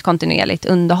ha ett kontinuerligt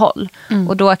underhåll.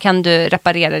 Och då kan du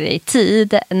reparera det i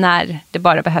tid när det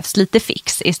bara behövs lite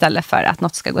fix. Istället för att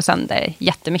något ska gå sönder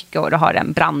jättemycket och du har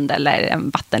en brand eller en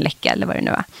vattenläcka eller vad det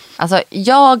nu är. Alltså,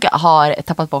 jag har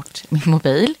tappat bort min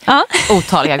mobil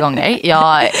otaliga gånger.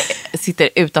 Jag sitter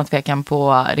utan tvekan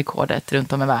på rekordet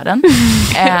runt om i världen.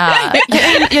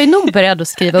 Jag är nog beredd att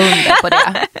skriva under på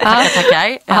det.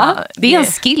 Tackar. Det är en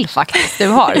skill faktiskt du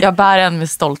har. Jag bär den med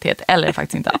stolthet, eller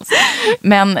faktiskt inte alls.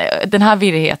 Men den här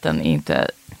virrigheten är inte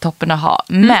toppen att ha.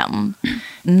 Men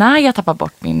när jag tappar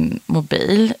bort min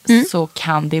mobil så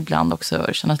kan det ibland också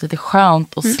kännas lite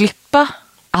skönt att slippa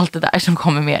allt det där som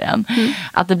kommer med den.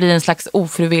 Att det blir en slags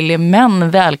ofrivillig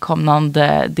men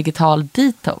välkomnande digital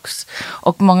detox.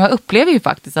 Och många upplever ju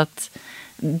faktiskt att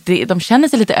de känner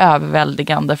sig lite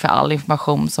överväldigande för all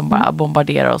information som bara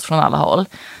bombarderar oss från alla håll.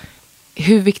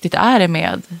 Hur viktigt är det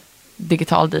med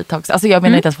digital detox? Alltså jag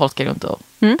menar inte att folk ska runt och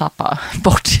tappa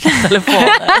bort sina telefoner.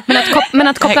 men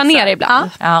att koppla ner ibland.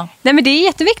 Ja. Nej, men det är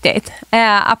jätteviktigt.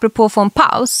 Apropå få en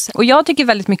paus. Och jag tycker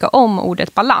väldigt mycket om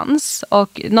ordet balans.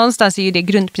 Och någonstans är ju det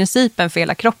grundprincipen för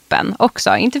hela kroppen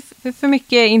också. Inte för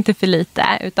mycket, inte för lite.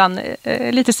 Utan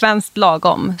lite svenskt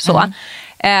lagom. Så.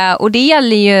 Och det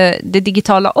gäller ju det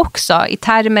digitala också. I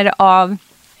termer av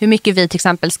hur mycket vi till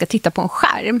exempel ska titta på en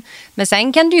skärm. Men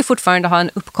sen kan du ju fortfarande ha en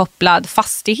uppkopplad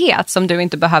fastighet som du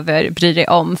inte behöver bry dig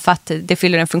om för att det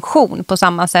fyller en funktion på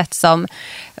samma sätt som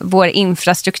vår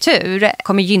infrastruktur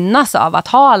kommer gynnas av att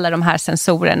ha alla de här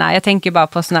sensorerna. Jag tänker bara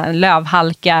på såna här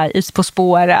lövhalka, is på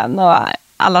spåren och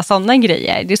alla sådana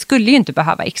grejer. Det skulle ju inte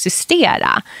behöva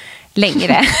existera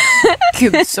längre.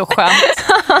 Gud, så skönt.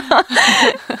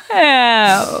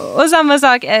 Och samma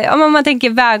sak, om man tänker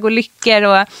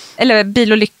vägolyckor eller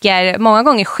bilolyckor, många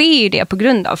gånger sker ju det på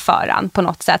grund av föraren på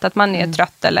något sätt, att man är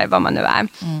trött eller vad man nu är.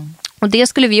 Och det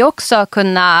skulle vi också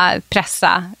kunna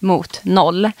pressa mot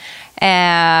 0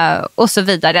 och så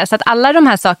vidare. Så att alla de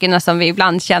här sakerna som vi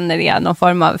ibland känner är någon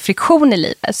form av friktion i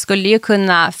livet skulle ju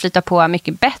kunna flyta på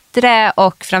mycket bättre,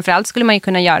 och framförallt skulle man ju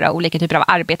kunna göra olika typer av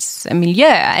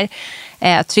arbetsmiljöer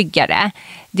tryggare.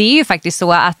 Det är ju faktiskt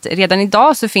så att redan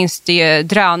idag så finns det ju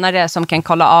drönare som kan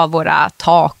kolla av våra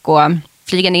tak och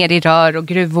flyga ner i rör och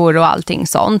gruvor och allting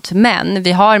sånt. Men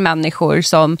vi har människor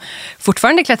som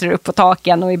fortfarande klättrar upp på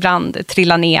taken och ibland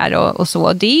trillar ner och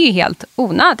så. Det är ju helt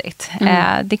onödigt.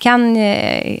 Det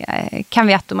kan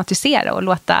vi automatisera och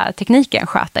låta tekniken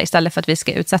sköta istället för att vi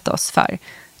ska utsätta oss för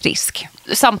risk.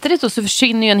 Samtidigt så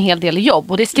försvinner ju en hel del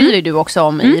jobb, och det skriver du också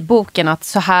om i boken, att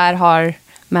så här har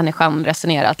människan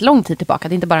resonerat lång tid tillbaka.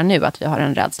 Det är inte bara nu att vi har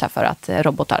en rädsla för att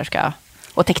robotar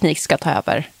och teknik ska ta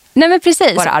över. Nej, men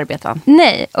precis. Bara arbeta.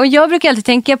 Nej, och jag brukar alltid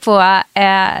tänka på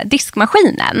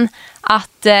diskmaskinen.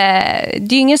 Att det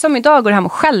är ingen som idag går hem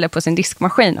och skäller på sin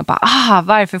diskmaskin och bara,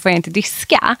 varför får jag inte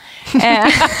diska? Det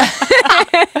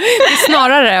är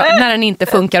snarare när den inte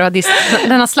funkar och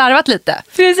den har slarvat lite.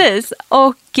 Precis,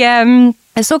 och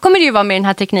Så kommer det ju vara med den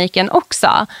här tekniken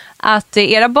också. Att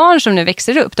era barn som nu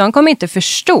växer upp, de kommer inte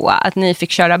förstå att ni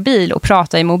fick köra bil och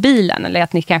prata i mobilen. Eller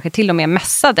att ni kanske till och med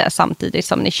mässade samtidigt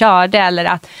som ni körde. Eller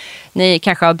att ni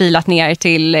kanske har bilat ner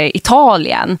till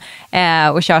Italien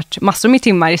och kört massor med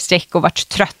timmar i sträck och varit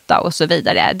trötta och så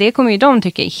vidare. Det kommer ju de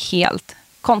tycka är helt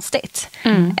konstigt.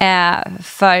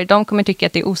 För de kommer tycka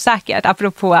att det är osäkert.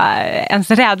 Apropå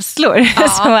ens rädslor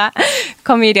så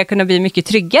kommer ju det kunna bli mycket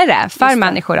tryggare för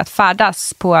människor att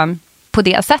färdas på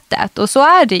det sättet. Och så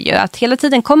är det ju, att hela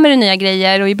tiden kommer det nya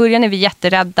grejer och i början är vi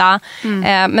jätterädda.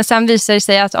 Men sen visar det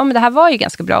sig att men det här var ju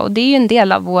ganska bra och det är ju en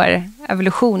del av vår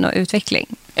evolution och utveckling.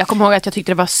 Jag kommer ihåg att jag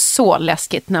tyckte det var så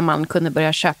läskigt när man kunde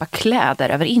börja köpa kläder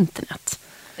över internet.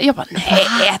 Jag bara,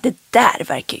 nej, det där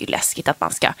verkar ju läskigt att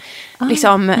man ska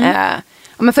liksom...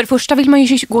 men för det första vill man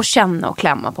ju gå och känna och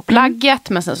klämma på plagget.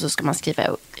 Men sen så ska man skriva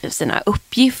sina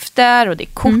uppgifter. Och det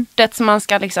är kortet som man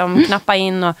ska liksom knappa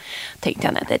in. Och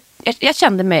tänkte jag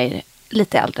kände mig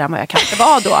lite äldre än vad jag kanske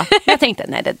var då. Jag tänkte,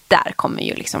 nej, det där kommer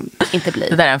ju liksom inte bli...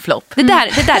 Det där är en flopp. Det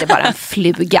där är bara en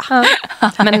fluga.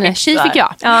 Men tji fick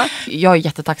jag. Jag är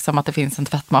jättetacksam att det finns en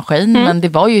tvättmaskin. Men det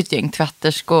var ju ett gäng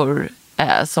tvätterskor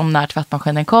som när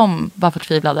tvättmaskinen kom var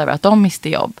förtvivlade över att de miste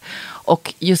jobb.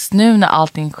 Och just nu när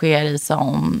allting sker i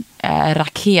sån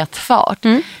raketfart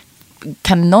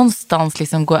kan någonstans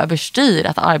liksom gå överstyr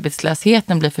att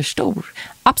arbetslösheten blir för stor.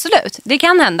 Absolut, det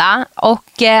kan hända.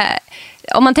 Och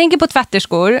om man tänker på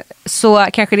tvätterskor så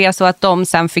kanske det är så att de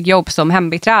sen fick jobb som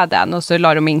hembiträden och så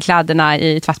la de in kläderna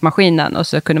i tvättmaskinen och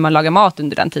så kunde man laga mat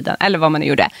under den tiden eller vad man nu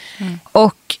gjorde.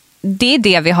 Och det är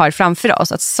det vi har framför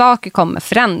oss, att saker kommer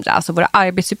förändras och våra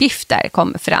arbetsuppgifter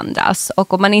kommer förändras.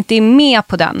 Och om man inte är med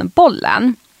på den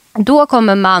bollen, då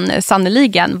kommer man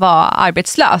sannoliken vara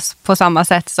arbetslös på samma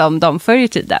sätt som de förr i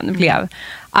tiden blev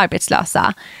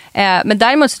arbetslösa. Men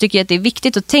däremot så tycker jag att det är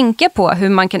viktigt att tänka på hur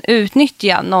man kan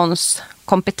utnyttja någons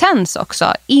kompetens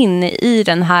också in i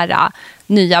den här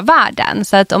nya världen.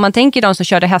 Så att om man tänker de som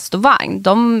körde häst och vagn,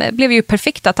 de blev ju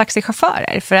perfekta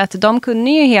taxichaufförer för att de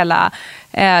kunde ju hela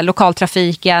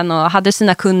lokaltrafiken och hade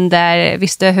sina kunder,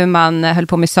 visste hur man höll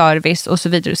på med service och så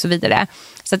vidare och så vidare.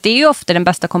 Så att det är ju ofta den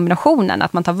bästa kombinationen,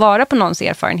 att man tar vara på någons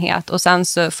erfarenhet och sen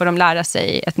så får de lära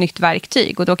sig ett nytt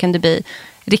verktyg och då kan det bli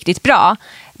riktigt bra.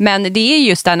 Men det är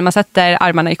just där när man sätter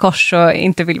armarna i kors och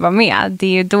inte vill vara med. Det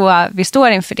är ju då vi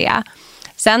står inför det.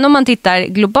 Sen om man tittar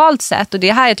globalt sett, och det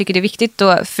är här jag tycker det är viktigt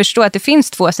att förstå att det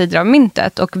finns två sidor av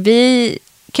myntet och vi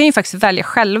kan ju faktiskt välja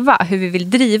själva hur vi vill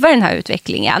driva den här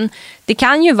utvecklingen. Det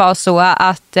kan ju vara så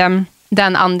att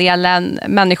den andelen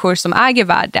människor som äger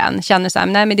världen känner så här,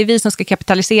 nej men det är vi som ska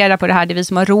kapitalisera på det här, det är vi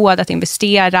som har råd att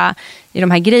investera i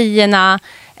de här grejerna.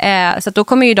 Så att då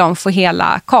kommer ju de få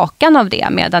hela kakan av det,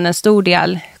 medan en stor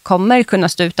del kommer kunna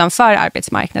stå utanför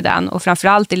arbetsmarknaden och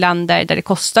framförallt i länder där det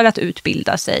kostar att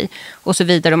utbilda sig och så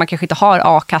vidare och man kanske inte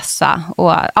har a-kassa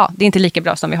och det är inte lika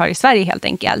bra som vi har i Sverige helt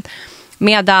enkelt.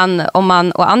 Medan om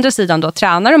man å andra sidan då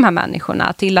tränar de här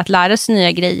människorna till att lära sig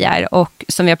nya grejer och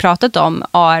som vi har pratat om,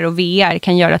 AR och VR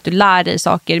kan göra att du lär dig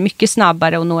saker mycket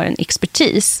snabbare och når en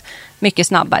expertis mycket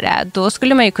snabbare, då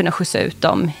skulle man ju kunna skjutsa ut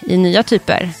dem i nya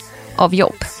typer av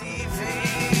jobb.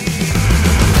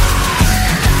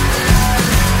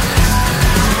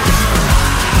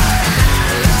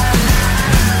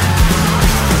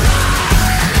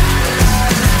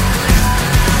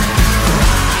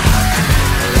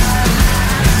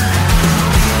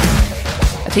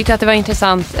 Jag tyckte att det var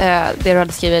intressant det du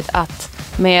hade skrivit, att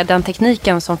med den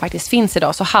tekniken som faktiskt finns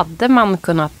idag så hade man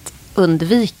kunnat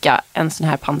undvika en sån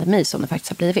här pandemi som det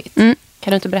faktiskt har blivit.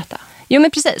 Kan du inte berätta? Jo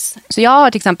men precis. Så jag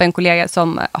har till exempel en kollega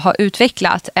som har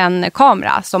utvecklat en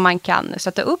kamera som man kan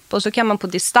sätta upp och så kan man på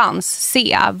distans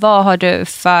se vad har du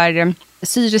för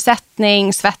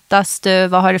syresättning, svettas du,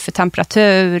 vad har du för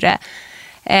temperatur,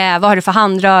 vad har du för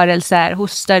handrörelser,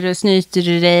 hostar du, snyter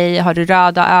du dig, har du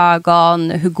röda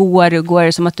ögon, hur går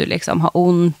det som att du liksom har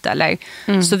ont eller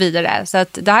så vidare. Så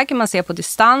att det här kan man se på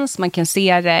distans, man kan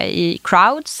se det i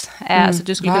crowds, så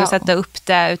du skulle kunna sätta upp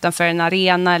det utanför en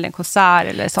arena eller en konsert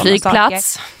eller sådana saker.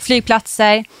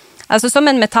 Flygplatser, alltså som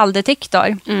en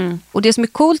metalldetektor. Och det som är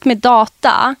coolt med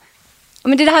data,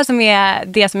 men det är det här som är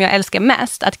det som jag älskar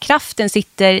mest, att kraften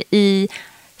sitter i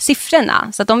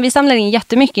siffrorna. Så att om vi samlar in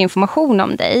jättemycket information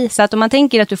om dig, så att om man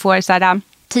tänker att du får så här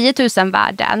 10 000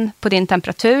 värden på din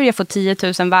temperatur, jag får 10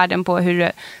 000 värden på hur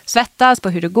du svettas, på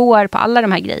hur du går, på alla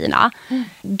de här grejerna.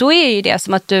 Då är ju det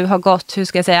som att du har gått, hur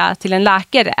ska jag säga, till en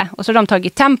läkare och så har de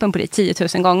tagit tempen på dig 10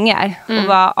 000 gånger. Och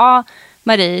bara,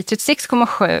 Marie,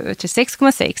 36,7,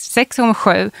 36,6,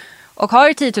 36,7. Och har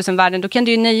du 10 000 värden, då kan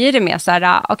du ju nöja dig med så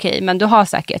här, okej, men du har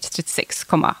säkert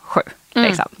 36,7.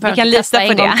 Liksom. Vi kan lita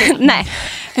på det. Nej.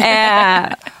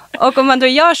 Och om man då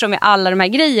gör så med alla de här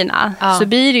grejerna så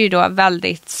blir det ju då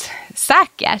väldigt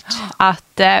säkert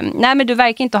att nej, men du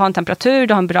verkar inte ha en temperatur,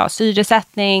 du har en bra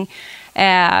syresättning.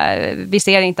 Vi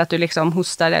ser inte att du liksom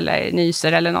hostar eller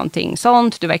nyser eller någonting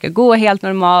sånt. Du verkar gå helt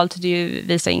normalt, du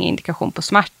visar ingen indikation på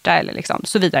smärta eller liksom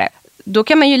så vidare. Då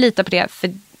kan man ju lita på det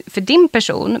för din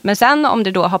person. Men sen om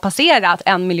det då har passerat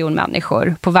 1 miljon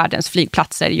människor på världens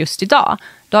flygplatser just idag,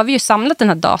 då har vi ju samlat den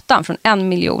här datan från 1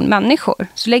 miljon människor.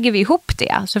 Så lägger vi ihop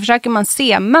det, så försöker man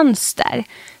se mönster.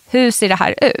 Hur ser det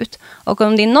här ut? Och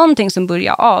om det är någonting som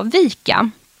börjar avvika,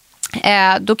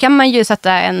 då kan man ju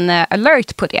sätta en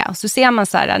alert på det. Så ser man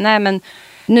så här, nej men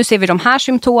nu ser vi de här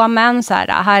symptomen. Så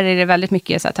här är det väldigt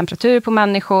mycket så här, temperatur på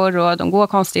människor och de går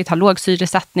konstigt, har låg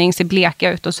syresättning, ser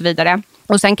bleka ut och så vidare.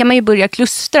 Och sen kan man ju börja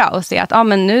klustra och se att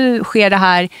men nu sker det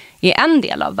här i en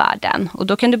del av världen. Och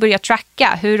då kan du börja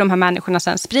tracka hur de här människorna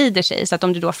sen sprider sig. Så att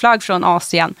om du då flög från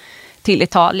Asien till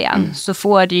Italien så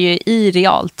får du ju i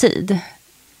realtid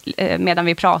medan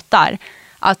vi pratar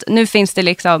att nu finns det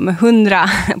liksom 100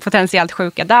 potentiellt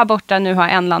sjuka där borta, nu har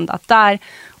en landat där.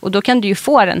 Och då kan du ju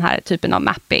få den här typen av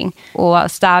mapping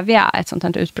och stävja ett sånt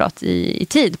här utbrott i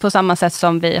tid på samma sätt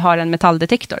som vi har en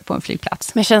metalldetektor på en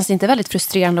flygplats. Men känns det inte väldigt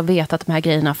frustrerande att veta att de här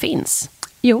grejerna finns?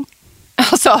 Jo.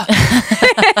 Alltså.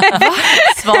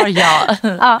 Svar ja.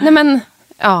 Nej men,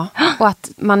 och att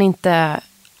man inte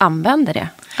använder det.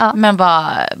 Ja. Men vad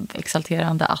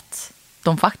exalterande att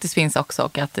de faktiskt finns också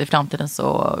och att i framtiden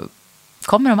så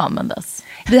kommer de användas.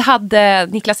 Vi hade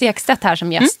Niklas Ekstedt här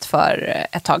som gäst för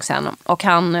ett tag sedan och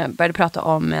han började prata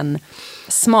om en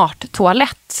smart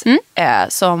toalett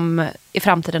som i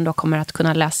framtiden då kommer att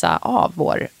kunna läsa av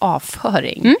vår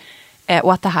avföring.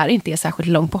 Och att det här inte är särskilt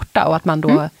långt borta och att man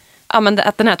då men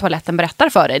att den här toaletten berättar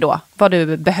för dig då vad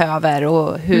du behöver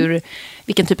och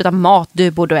vilken typ av mat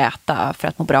du borde äta för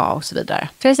att må bra och så vidare.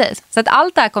 Precis, så att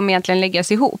allt det här kommer egentligen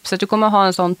läggas ihop. Så att du kommer ha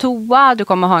en sån toa, du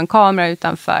kommer ha en kamera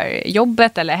utanför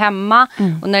jobbet eller hemma.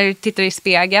 Och när du tittar i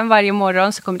spegeln varje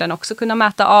morgon så kommer den också kunna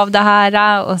mäta av det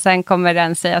här. Och sen kommer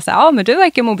den säga så här, men du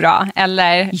verkar må bra.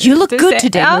 Eller, you look good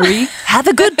today, Marie.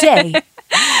 Have a good day.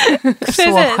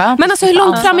 Så skönt. Men alltså hur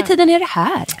långt fram i tiden är det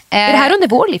här? Är det här under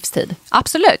vår livstid?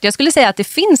 Absolut, jag skulle säga att det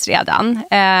finns redan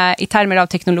i termer av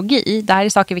teknologi. Det här är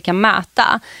saker vi kan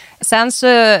mäta. Sen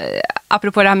så,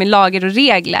 apropå det här med lagar och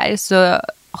regler, så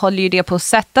håller ju det på att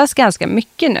sättas ganska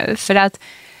mycket nu. För att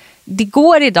det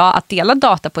går idag att dela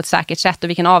data på ett säkert sätt och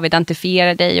vi kan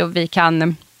avidentifiera dig och vi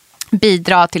kan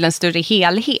bidra till en större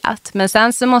helhet. Men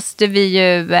sen så måste vi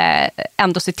ju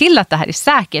ändå se till att det här är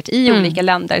säkert i olika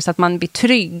länder så att man blir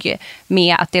trygg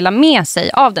med att dela med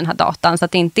sig av den här datan så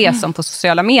att det inte är som på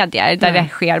sociala medier där det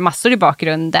sker massor i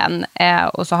bakgrunden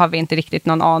och så har vi inte riktigt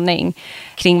någon aning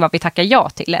kring vad vi tackar ja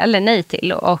till eller nej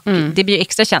till. Och det blir ju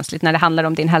extra känsligt när det handlar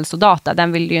om din hälsodata.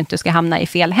 Den vill ju inte ska hamna i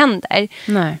fel händer.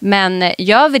 Nej. Men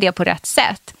gör vi det på rätt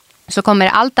sätt så kommer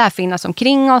allt det här finnas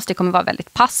omkring oss. Det kommer vara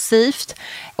väldigt passivt.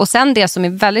 Och sen det som är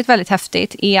väldigt, väldigt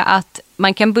häftigt är att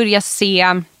man kan börja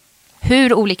se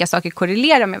hur olika saker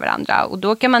korrelerar med varandra. Och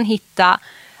då kan man hitta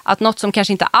att något som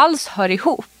kanske inte alls hör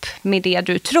ihop med det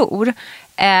du tror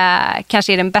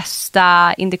kanske är den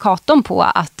bästa indikatorn på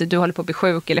att du håller på att bli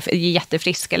sjuk eller är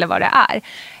jättefrisk eller vad det är.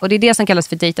 Och det är det som kallas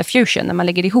för data fusion när man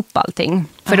lägger ihop allting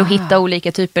för att hitta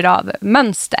olika typer av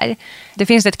mönster. Det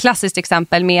finns ett klassiskt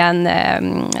exempel med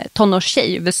en tonårstjej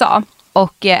i USA.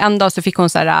 Och en dag så fick hon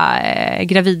så här,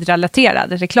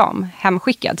 gravidrelaterad reklam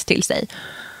hemskickad till sig.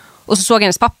 Och så såg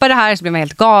hennes pappa det här så blev han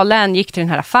helt galen, gick till den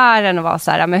här affären och var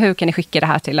så här, men hur kan ni skicka det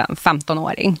här till en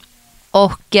 15-åring?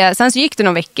 Och sen så gick det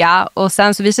någon vecka och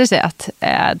sen så visade det sig att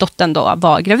dottern då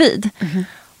var gravid.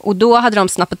 Och då hade de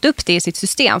snappat upp det i sitt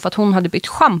system för att hon hade bytt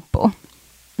shampoo.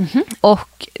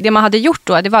 Och det man hade gjort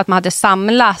då, det var att man hade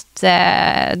samlat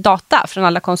data från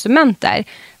alla konsumenter.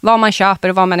 Vad man köper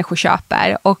och vad människor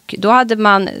köper. Och då hade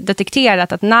man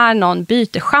detekterat att när någon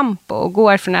byter shampoo och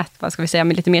går från ett, vad ska vi säga,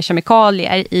 med lite mer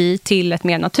kemikalier i till ett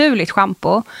mer naturligt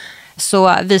shampoo,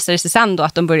 så visar det sig sen då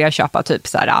att de börjar köpa typ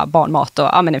så här barnmat och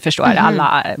ja men ni förstår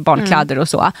alla barnkläder och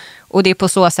så. Och det är på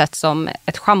så sätt som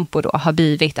ett shampoo då har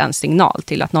blivit en signal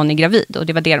till att någon är gravid och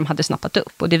det var det de hade snappat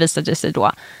upp och det visade sig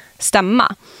då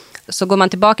stämma. Så går man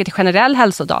tillbaka till generell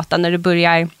hälsodata när du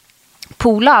börjar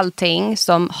pola allting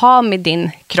som har med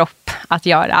din kropp att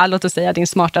göra, låt oss säga din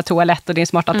smarta toalett och din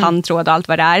smarta tandtråd och allt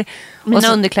vad det är.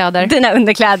 Mina underkläder. Dina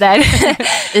underkläder.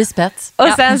 I spets. Och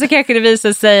sen så kanske det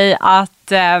visar sig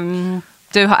att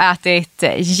du har ätit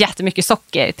jättemycket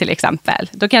socker till exempel,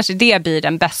 då kanske det blir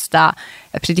den bästa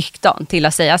prediktorn till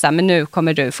att säga så här, men nu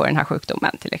kommer du få den här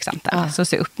sjukdomen till exempel. Så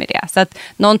se upp med det. Så att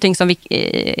någonting som vi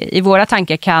i våra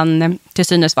tankar kan till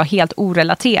synes vara helt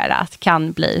orelaterat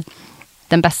kan bli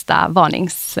den bästa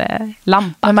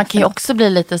varningslampan. Men man kan ju också bli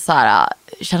lite så här,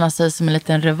 känna sig som en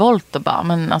liten revolt och bara,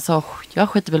 men alltså jag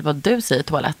skiter väl vad du säger i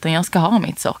toaletten, jag ska ha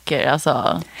mitt socker.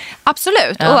 Alltså.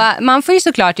 Absolut, och man får ju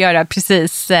såklart göra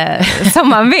precis som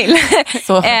man vill.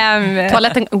 Så.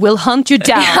 Toaletten will hunt you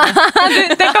down.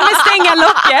 Den kommer stänga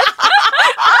locket.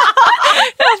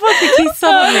 Jag får inte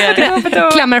kissa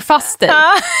mer. Klämmer fast dig.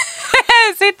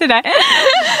 Sitter där.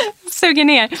 Suger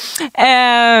ner.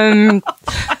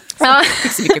 Ja. Det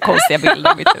finns så mycket konstiga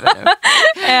bilder i mitt huvud nu.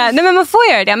 Nej, men man får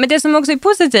göra det. Men det som också är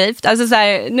positivt, alltså så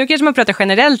här, nu kanske man pratar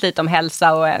generellt lite om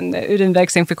hälsa och en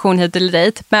urinvägsinfektion hit eller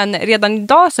dit. Men redan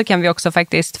idag så kan vi också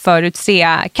faktiskt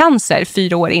förutse cancer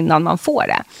 4 år innan man får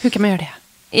det. Hur kan man göra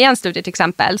det? I en studie till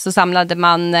exempel så samlade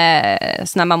man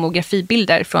såna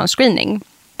mammografibilder från screening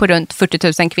på runt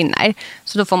 40 000 kvinnor.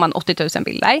 Så då får man 80 000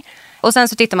 bilder. Och sen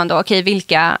så tittar man då, okej,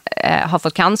 vilka har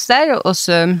fått cancer, och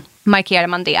så markerar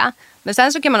man det. Men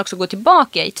sen så kan man också gå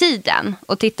tillbaka i tiden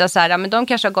och titta så här, men de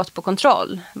kanske har gått på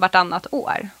kontroll vartannat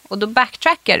år. Och då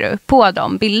backtrackar du på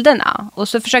de bilderna. Och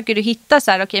så försöker du hitta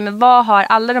så här, okej, men vad har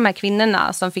alla de här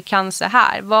kvinnorna som fick cancer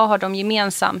här, vad har de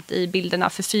gemensamt i bilderna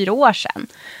för 4 år sedan?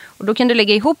 Och då kan du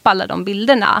lägga ihop alla de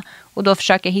bilderna och då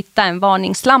försöka hitta en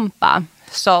varningslampa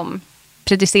som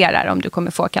predicerar om du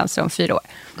kommer få cancer om 4 år.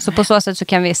 Så på så sätt så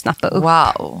kan vi snappa upp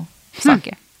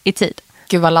saker i tid.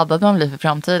 Gud vad laddad man blir för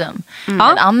framtiden. En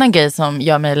annan grej som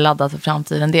gör mig laddad för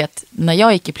framtiden, det är att när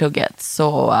jag gick i plugget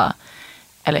så,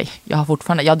 eller jag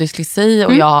har dyslexi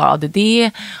och jag har ADD,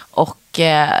 och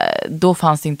då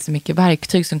fanns det inte så mycket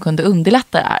verktyg som kunde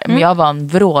underlätta det här. Men jag var en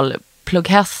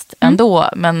vrålplugghäst ändå,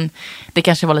 men det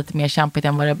kanske var lite mer kämpigt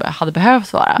än vad det hade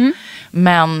behövt vara.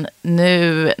 Men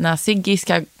nu när Siggy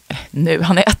ska,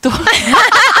 han är 1 år.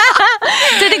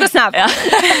 Det går snabbt. Ja.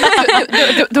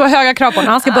 Du har höga krav på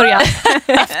honom. Han ska börja.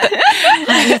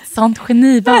 Han är ett sånt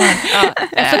genibarn.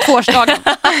 Efter 2-årsdagen.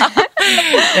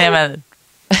 Nej, men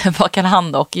vad kan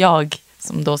han och jag,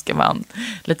 som då ska vara en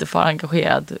lite för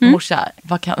engagerad morsa,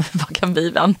 vad kan vi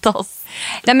vänta oss?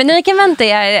 Nej, men ni kan vänta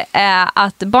er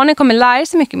att barnen kommer lära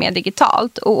sig mycket mer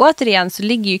digitalt. Och återigen så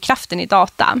ligger ju kraften i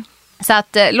data. Så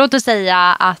att låt oss säga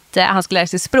att han ska lära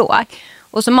sig språk.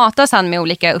 Och så matas han med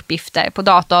olika uppgifter på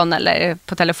datorn eller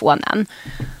på telefonen.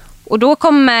 Och då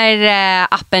kommer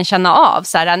appen känna av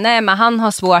så här, nej, men han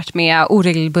har svårt med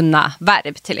oregelbundna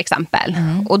verb till exempel.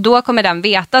 Och då kommer den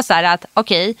veta så här att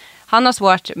okej, han har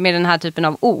svårt med den här typen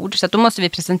av ord, så att då måste vi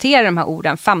presentera de här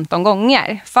orden 15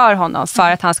 gånger för honom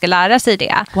för att han ska lära sig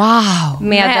det.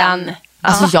 Wow.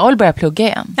 Alltså jag vill börja plugga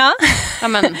igen. Ja,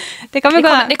 men det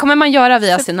kommer man göra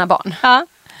via sina barn. Ja.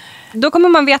 Då kommer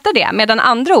man veta det. Medan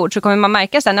andra ord så kommer man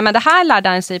märka sen, men det här lärde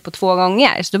han sig på 2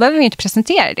 gånger. Så då behöver vi inte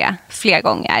presentera det fler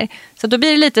gånger. Så då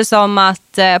blir det lite som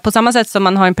att på samma sätt som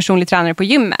man har en personlig tränare på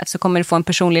gymmet, så kommer du få en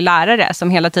personlig lärare som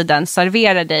hela tiden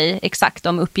serverar dig exakt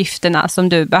de uppgifterna som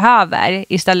du behöver.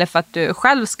 Istället för att du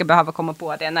själv ska behöva komma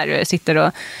på det när du sitter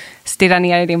och stirrar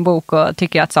ner i din bok och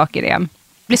tycker att saker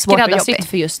blir svårt och jobbigt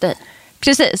för just dig.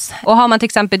 Precis. Och har man till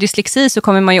exempel dyslexi så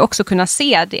kommer man ju också kunna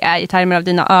se det i termer av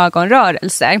dina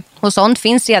ögonrörelser. Och sånt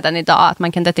finns redan idag, att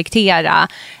man kan detektera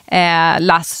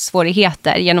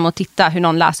lässvårigheter genom att titta hur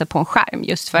någon läser på en skärm.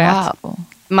 Just för att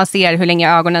man ser hur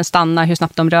länge ögonen stannar, hur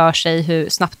snabbt de rör sig, hur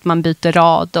snabbt man byter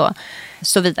rad och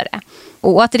så vidare.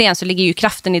 Och återigen så ligger ju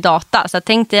kraften i data. Så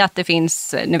tänk dig att det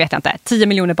finns, nu vet jag inte, 10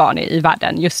 miljoner barn i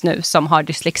världen just nu som har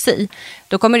dyslexi.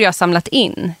 Då kommer du ha samlat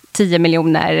in 10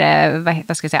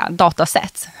 miljoner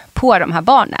dataset på de här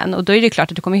barnen. Och då är det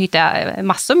klart att du kommer hitta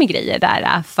massor med grejer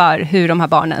där för hur de här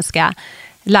barnen ska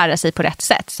lära sig på rätt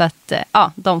sätt. Så att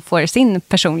de får sin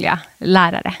personliga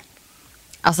lärare.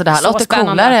 Alltså det här låter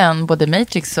coolare än både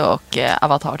Matrix och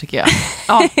Avatar, tycker jag.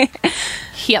 Ja,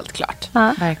 helt klart.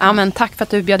 Ja, men tack för att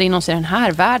du bjöd in oss i den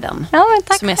här världen. Ja, men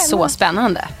tack som är så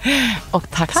spännande.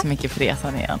 Och tack så mycket för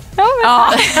resan igen.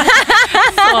 Ja.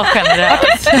 Så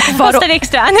generöst. Kostar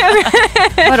extra.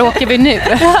 Var åker vi nu?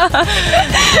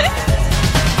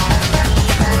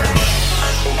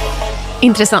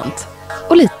 Intressant.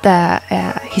 Och lite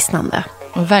hisnande.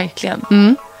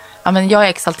 Verkligen. Ja, men jag är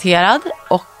exalterad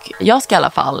och jag ska i alla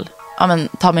fall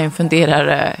ta mig en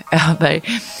funderare över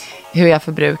hur jag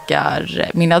förbrukar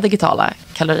mina digitala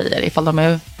kalorier, ifall de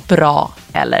är bra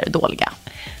eller dåliga.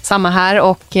 Samma här,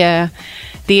 och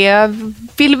det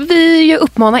vill vi ju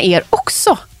uppmana er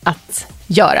också att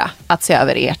göra, att se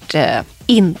över ert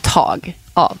intag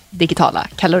av digitala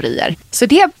kalorier. Så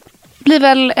det blir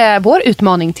väl vår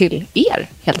utmaning till er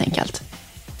helt enkelt.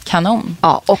 Kanon.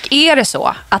 Ja, och är det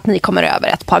så att ni kommer över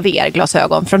ett par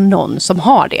VR-glasögon från någon som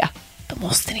har det, då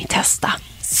måste ni testa.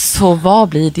 Så vad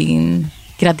blir din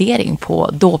gradering på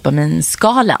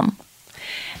dopaminskalan?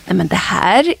 Nej, men det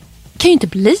här kan ju inte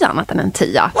bli annat än en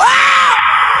 10.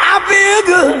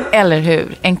 Eller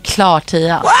hur? En klar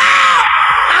 10.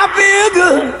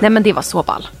 Nej, men det var så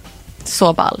ball.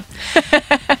 Så ball.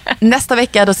 Nästa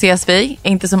vecka då ses vi,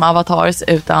 inte som avatars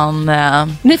utan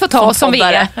ni får ta oss som vi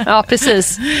är. Ja,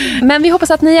 precis. Men vi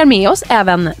hoppas att ni är med oss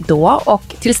även då,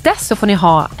 och tills dess så får ni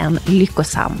ha en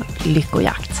lyckosam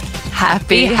lyckojakt.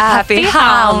 Happy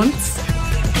Hounds!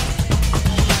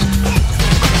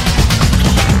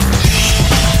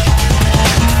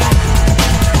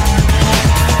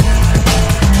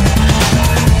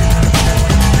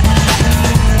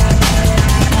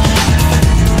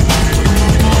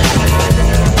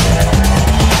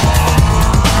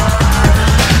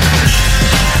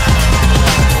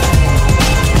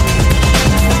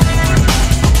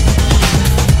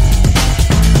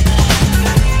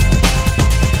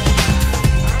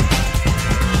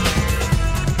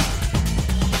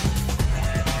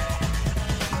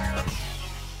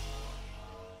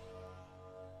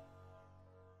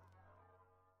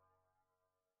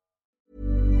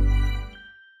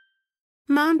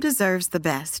 Mom deserves the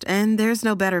best, and there's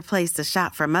no better place to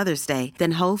shop for Mother's Day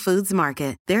than Whole Foods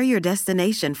Market. They're your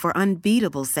destination for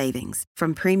unbeatable savings,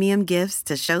 from premium gifts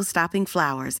to show-stopping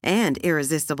flowers and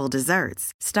irresistible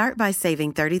desserts. Start by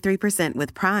saving 33%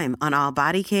 with Prime on all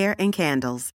body care and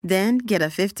candles. Then get a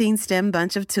 15-stem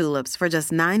bunch of tulips for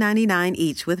just $9.99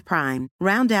 each with Prime.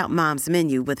 Round out Mom's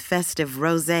menu with festive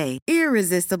rosé,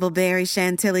 irresistible berry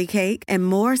chantilly cake, and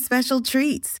more special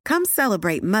treats. Come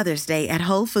celebrate Mother's Day at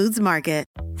Whole Foods Market.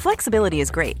 Flexibility is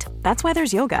great. That's why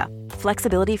there's yoga.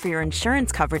 Flexibility for your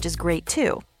insurance coverage is great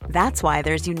too. That's why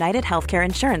there's United Healthcare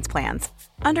Insurance Plans.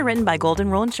 Underwritten by Golden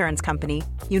Rule Insurance Company,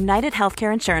 United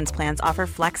Healthcare Insurance Plans offer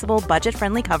flexible,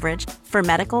 budget-friendly coverage for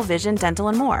medical, vision, dental,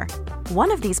 and more.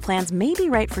 One of these plans may be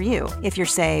right for you if you're,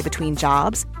 say, between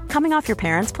jobs, coming off your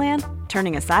parents' plan,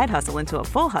 turning a side hustle into a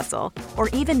full hustle, or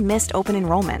even missed open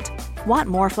enrollment. Want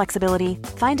more flexibility?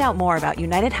 Find out more about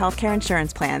United Healthcare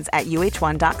Insurance Plans at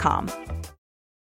uh1.com.